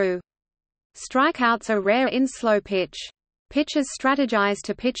through. Strikeouts are rare in slowpitch. Pitchers strategize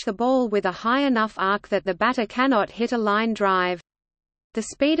to pitch the ball with a high enough arc that the batter cannot hit a line drive. The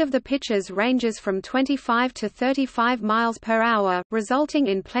speed of the pitches ranges from 25 to 35 miles per hour, resulting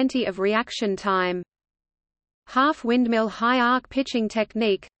in plenty of reaction time. Half windmill high arc pitching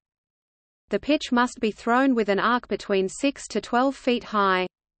technique. The pitch must be thrown with an arc between 6 to 12 feet high.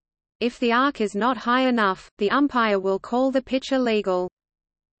 If the arc is not high enough, the umpire will call the pitch illegal.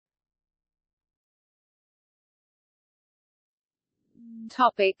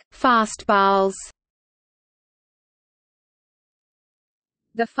 Topic: Fastballs.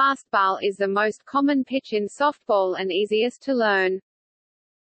 The fastball is the most common pitch in softball and easiest to learn.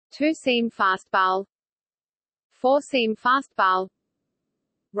 Two-seam fastball, four-seam fastball,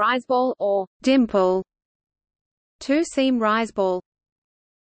 riseball or dimple, two-seam riseball,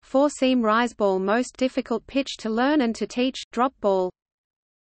 four-seam riseball. Most difficult pitch to learn and to teach: drop ball,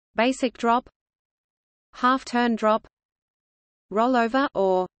 basic drop, half-turn drop, rollover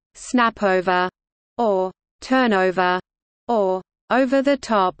or snapover, or turnover, or over the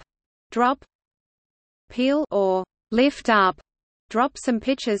top drop, peel or lift up drop. Some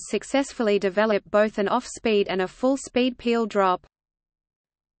pitchers successfully develop both an off-speed and a full-speed peel drop.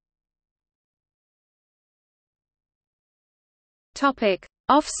 Topic: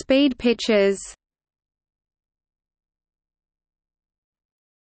 Off-speed pitches.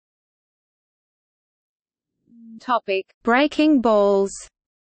 Topic: Breaking balls.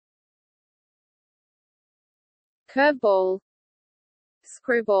 Curveball,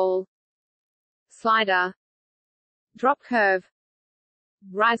 screwball, slider, drop curve,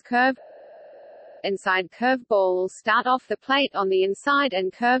 rise curve. Inside curve balls start off the plate on the inside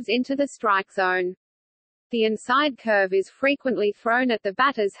and curves into the strike zone. The inside curve is frequently thrown at the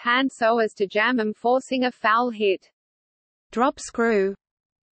batter's hand so as to jam him, forcing a foul hit. Drop screw,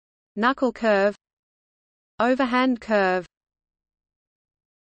 knuckle curve, overhand curve.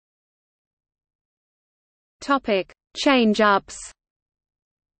 Topic: Change-ups.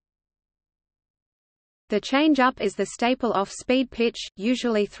 The change-up is the staple off-speed pitch,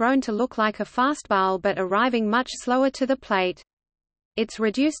 usually thrown to look like a fastball but arriving much slower to the plate. Its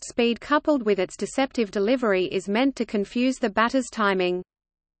reduced speed coupled with its deceptive delivery is meant to confuse the batter's timing.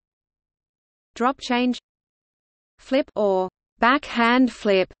 Drop change, flip or backhand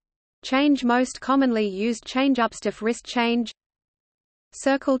flip change. Most commonly used change-ups: stiff wrist change,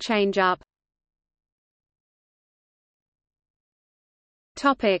 circle change-up.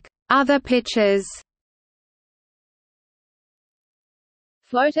 Topic: Other pitches.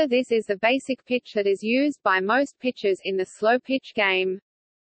 Floater. This is the basic pitch that is used by most pitchers in the slow pitch game.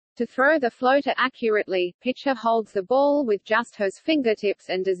 To throw the floater accurately, pitcher holds the ball with just his fingertips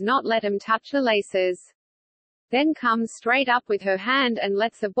and does not let him touch the laces. Then comes straight up with her hand and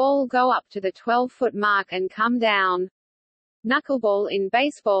lets the ball go up to the 12-foot mark and come down. Knuckleball in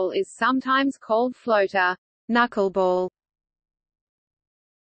baseball is sometimes called floater. Knuckleball.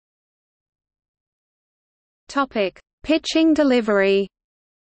 Topic: Pitching delivery.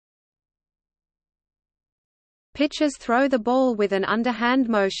 Pitchers throw the ball with an underhand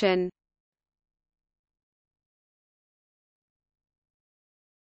motion.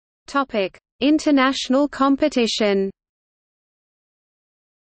 Topic: International competition.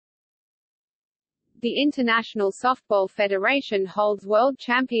 The International Softball Federation holds world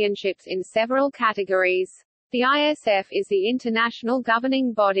championships in several categories. The ISF is the international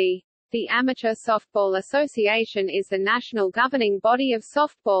governing body. The Amateur Softball Association is the national governing body of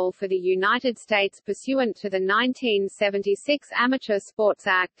softball for the United States pursuant to the 1976 Amateur Sports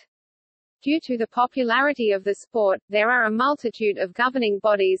Act. Due to the popularity of the sport, there are a multitude of governing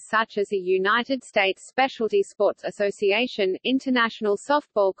bodies such as the United States Specialty Sports Association, International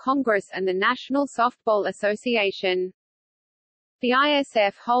Softball Congress and the National Softball Association. The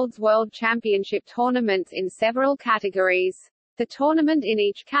ISF holds world championship tournaments in several categories. The tournament in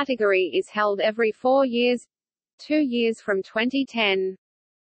each category is held every 4 years, 2 years from 2010.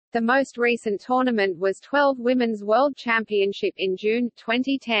 The most recent tournament was 12 Women's World Championship in June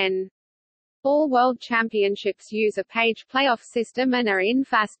 2010. All World Championships use a page playoff system and are in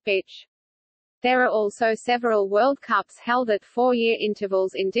Fastpitch. There are also several World Cups held at 4-year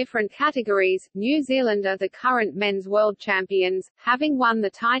intervals in different categories. New Zealand are the current men's world champions, having won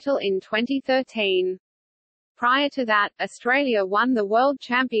the title in 2013. Prior to that, Australia won the World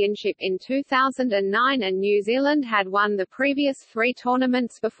Championship in 2009 and New Zealand had won the previous 3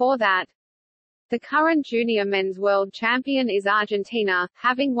 tournaments before that. The current junior men's world champion is Argentina,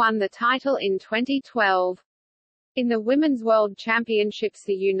 having won the title in 2012. In the Women's World Championships,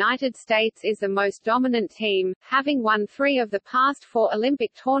 the United States is the most dominant team, having won 3 of the past 4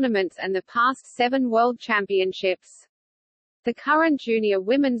 Olympic tournaments and the past 7 World Championships. The current junior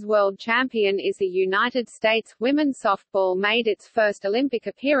women's world champion is the United States. Women's softball made its first Olympic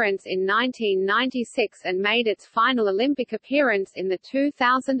appearance in 1996 and made its final Olympic appearance in the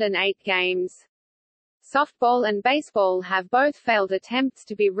 2008 Games. Softball and baseball have both failed attempts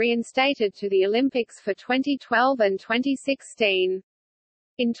to be reinstated to the Olympics for 2012 and 2016.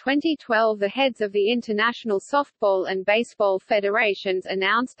 In 2012, the heads of the International Softball and Baseball Federations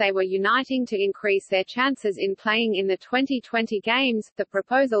announced they were uniting to increase their chances in playing in the 2020 Games. The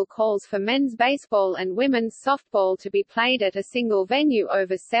proposal calls for men's baseball and women's softball to be played at a single venue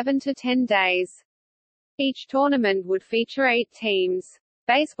over 7 to 10 days. Each tournament would feature 8 teams.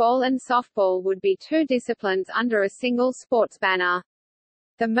 Baseball and softball would be 2 disciplines under a single sports banner.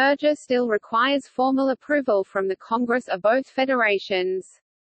 The merger still requires formal approval from the Congress of both federations.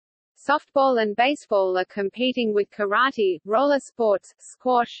 Softball and baseball are competing with karate, roller sports,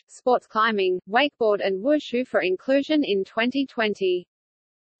 squash, sports climbing, wakeboard and wushu for inclusion in 2020.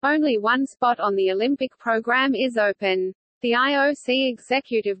 Only 1 spot on the Olympic program is open. The IOC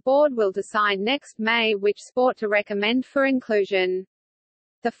Executive Board will decide next May which sport to recommend for inclusion.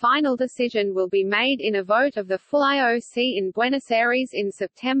 The final decision will be made in a vote of the full IOC in Buenos Aires in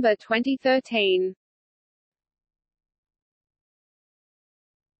September 2013.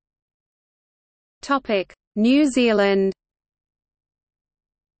 New Zealand.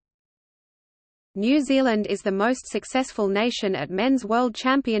 New Zealand is the most successful nation at Men's World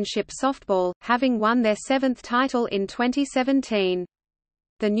Championship softball, having won their 7th title in 2017.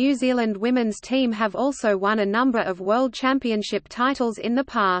 The New Zealand women's team have also won a number of World Championship titles in the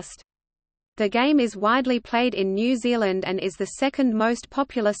past. The game is widely played in New Zealand and is the second most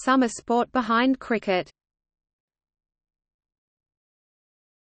popular summer sport behind cricket.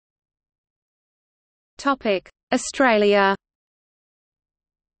 Australia.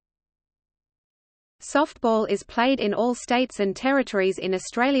 Softball is played in all states and territories in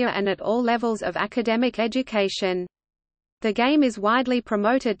Australia and at all levels of academic education. The game is widely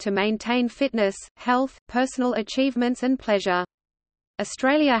promoted to maintain fitness, health, personal achievements and pleasure.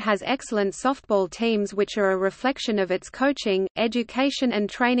 Australia has excellent softball teams which are a reflection of its coaching, education and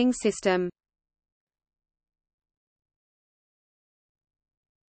training system.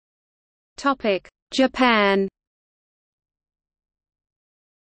 Japan.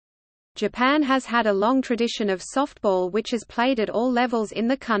 Japan has had a long tradition of softball which is played at all levels in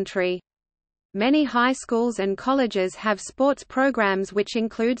the country. Many high schools and colleges have sports programs which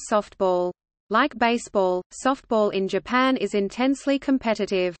include softball. Like baseball, softball in Japan is intensely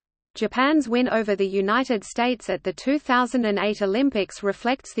competitive. Japan's win over the United States at the 2008 Olympics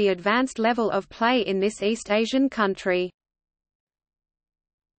reflects the advanced level of play in this East Asian country.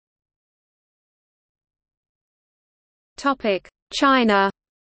 China.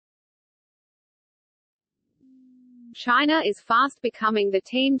 China is fast becoming the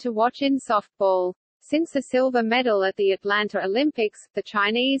team to watch in softball. Since the silver medal at the Atlanta Olympics, the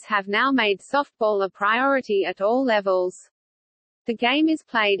Chinese have now made softball a priority at all levels. The game is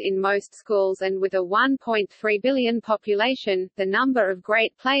played in most schools and with a 1.3 billion population, the number of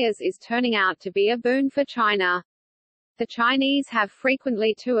great players is turning out to be a boon for China. The Chinese have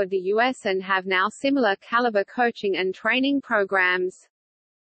frequently toured the US and have now similar caliber coaching and training programs.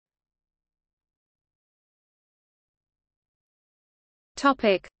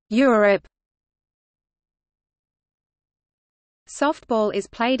 Europe. Softball is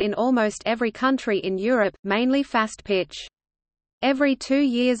played in almost every country in Europe, mainly fastpitch. Every 2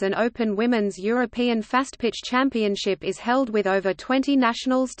 years an open women's European fastpitch championship is held with over 20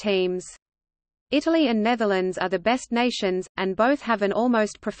 nationals teams. Italy and Netherlands are the best nations, and both have an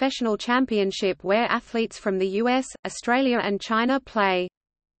almost professional championship where athletes from the US, Australia and China play.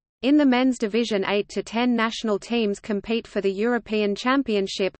 In the men's division 8 to 10 national teams compete for the European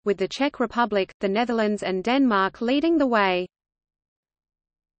Championship, with the Czech Republic, the Netherlands and Denmark leading the way.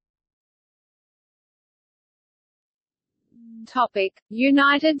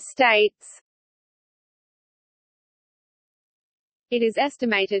 United States. It is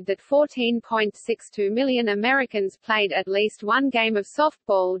estimated that 14.62 million Americans played at least one game of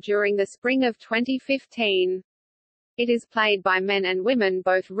softball during the spring of 2015. It is played by men and women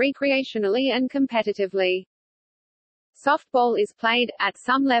both recreationally and competitively. Softball is played, at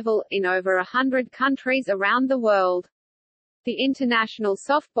some level, in over 100 countries around the world. The International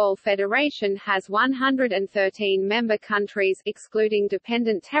Softball Federation has 113 member countries, excluding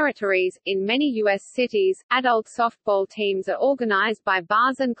dependent territories. In many U.S. cities, adult softball teams are organized by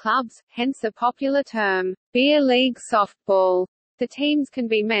bars and clubs, hence a popular term, beer league softball. The teams can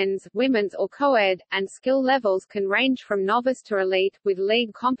be men's, women's or co-ed, and skill levels can range from novice to elite, with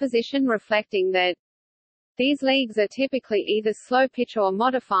league composition reflecting that. These leagues are typically either slow pitch or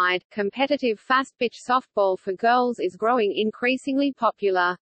modified. Competitive fast-pitch softball for girls is growing increasingly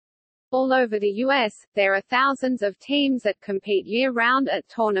popular. All over the U.S., there are thousands of teams that compete year-round at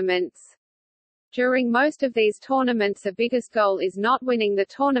tournaments. During most of these tournaments, the biggest goal is not winning the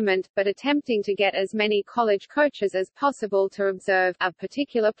tournament, but attempting to get as many college coaches as possible to observe a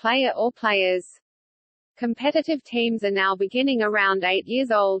particular player or players. Competitive teams are now beginning around 8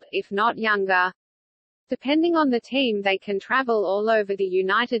 years old, if not younger. Depending on the team, they can travel all over the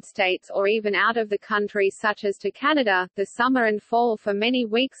United States or even out of the country, such as to Canada, the summer and fall for many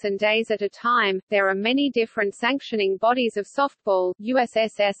weeks and days at a time. There are many different sanctioning bodies of softball: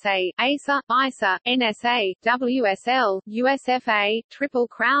 USSSA, ASA, ISA, NSA, WSL, USFA, Triple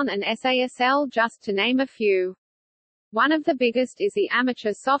Crown and SASL, just to name a few. One of the biggest is the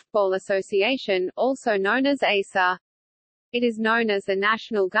Amateur Softball Association, also known as ASA. It is known as the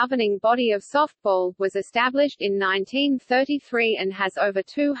National Governing Body of Softball, was established in 1933 and has over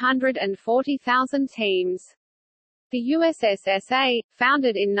 240,000 teams. The USSSA,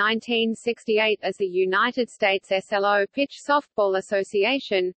 founded in 1968 as the United States Slow-Pitch Softball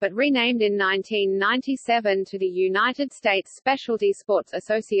Association, but renamed in 1997 to the United States Specialty Sports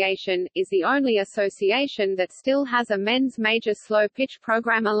Association, is the only association that still has a men's major slow-pitch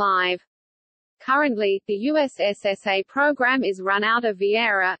program alive. Currently, the USSSA program is run out of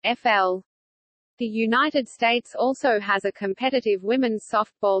Vieira, FL. The United States also has a competitive women's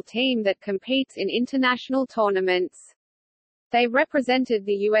softball team that competes in international tournaments. They represented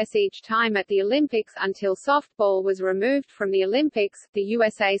the U.S. each time at the Olympics until softball was removed from the Olympics. The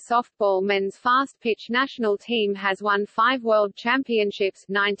USA softball men's fast-pitch national team has won 5 world championships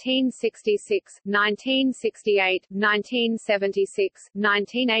 1966, 1968, 1976,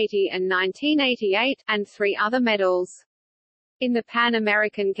 1980 and 1988, and 3 other medals. In the Pan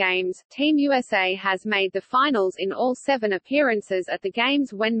American Games, Team USA has made the finals in all 7 appearances at the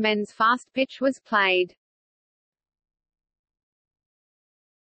Games when men's fast-pitch was played.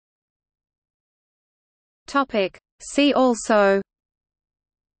 See also: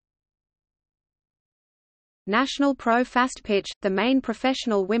 National Pro Fastpitch, the main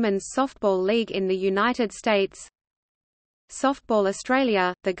professional women's softball league in the United States; Softball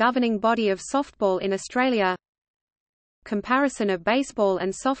Australia, the governing body of softball in Australia; Comparison of baseball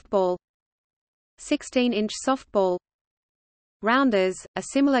and softball; 16-inch softball; Rounders, a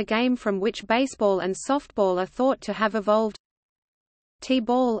similar game from which baseball and softball are thought to have evolved;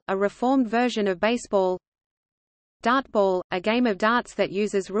 T-ball, a reformed version of baseball; Dartball, a game of darts that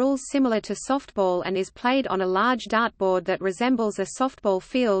uses rules similar to softball and is played on a large dartboard that resembles a softball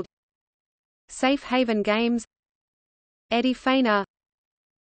field; Safe Haven Games; Eddie Feiner;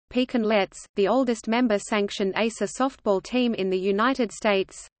 Pekin Let's, the oldest member-sanctioned ACER softball team in the United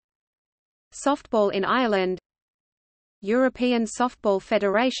States; Softball in Ireland; European Softball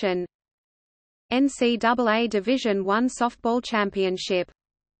Federation; NCAA Division I Softball Championship.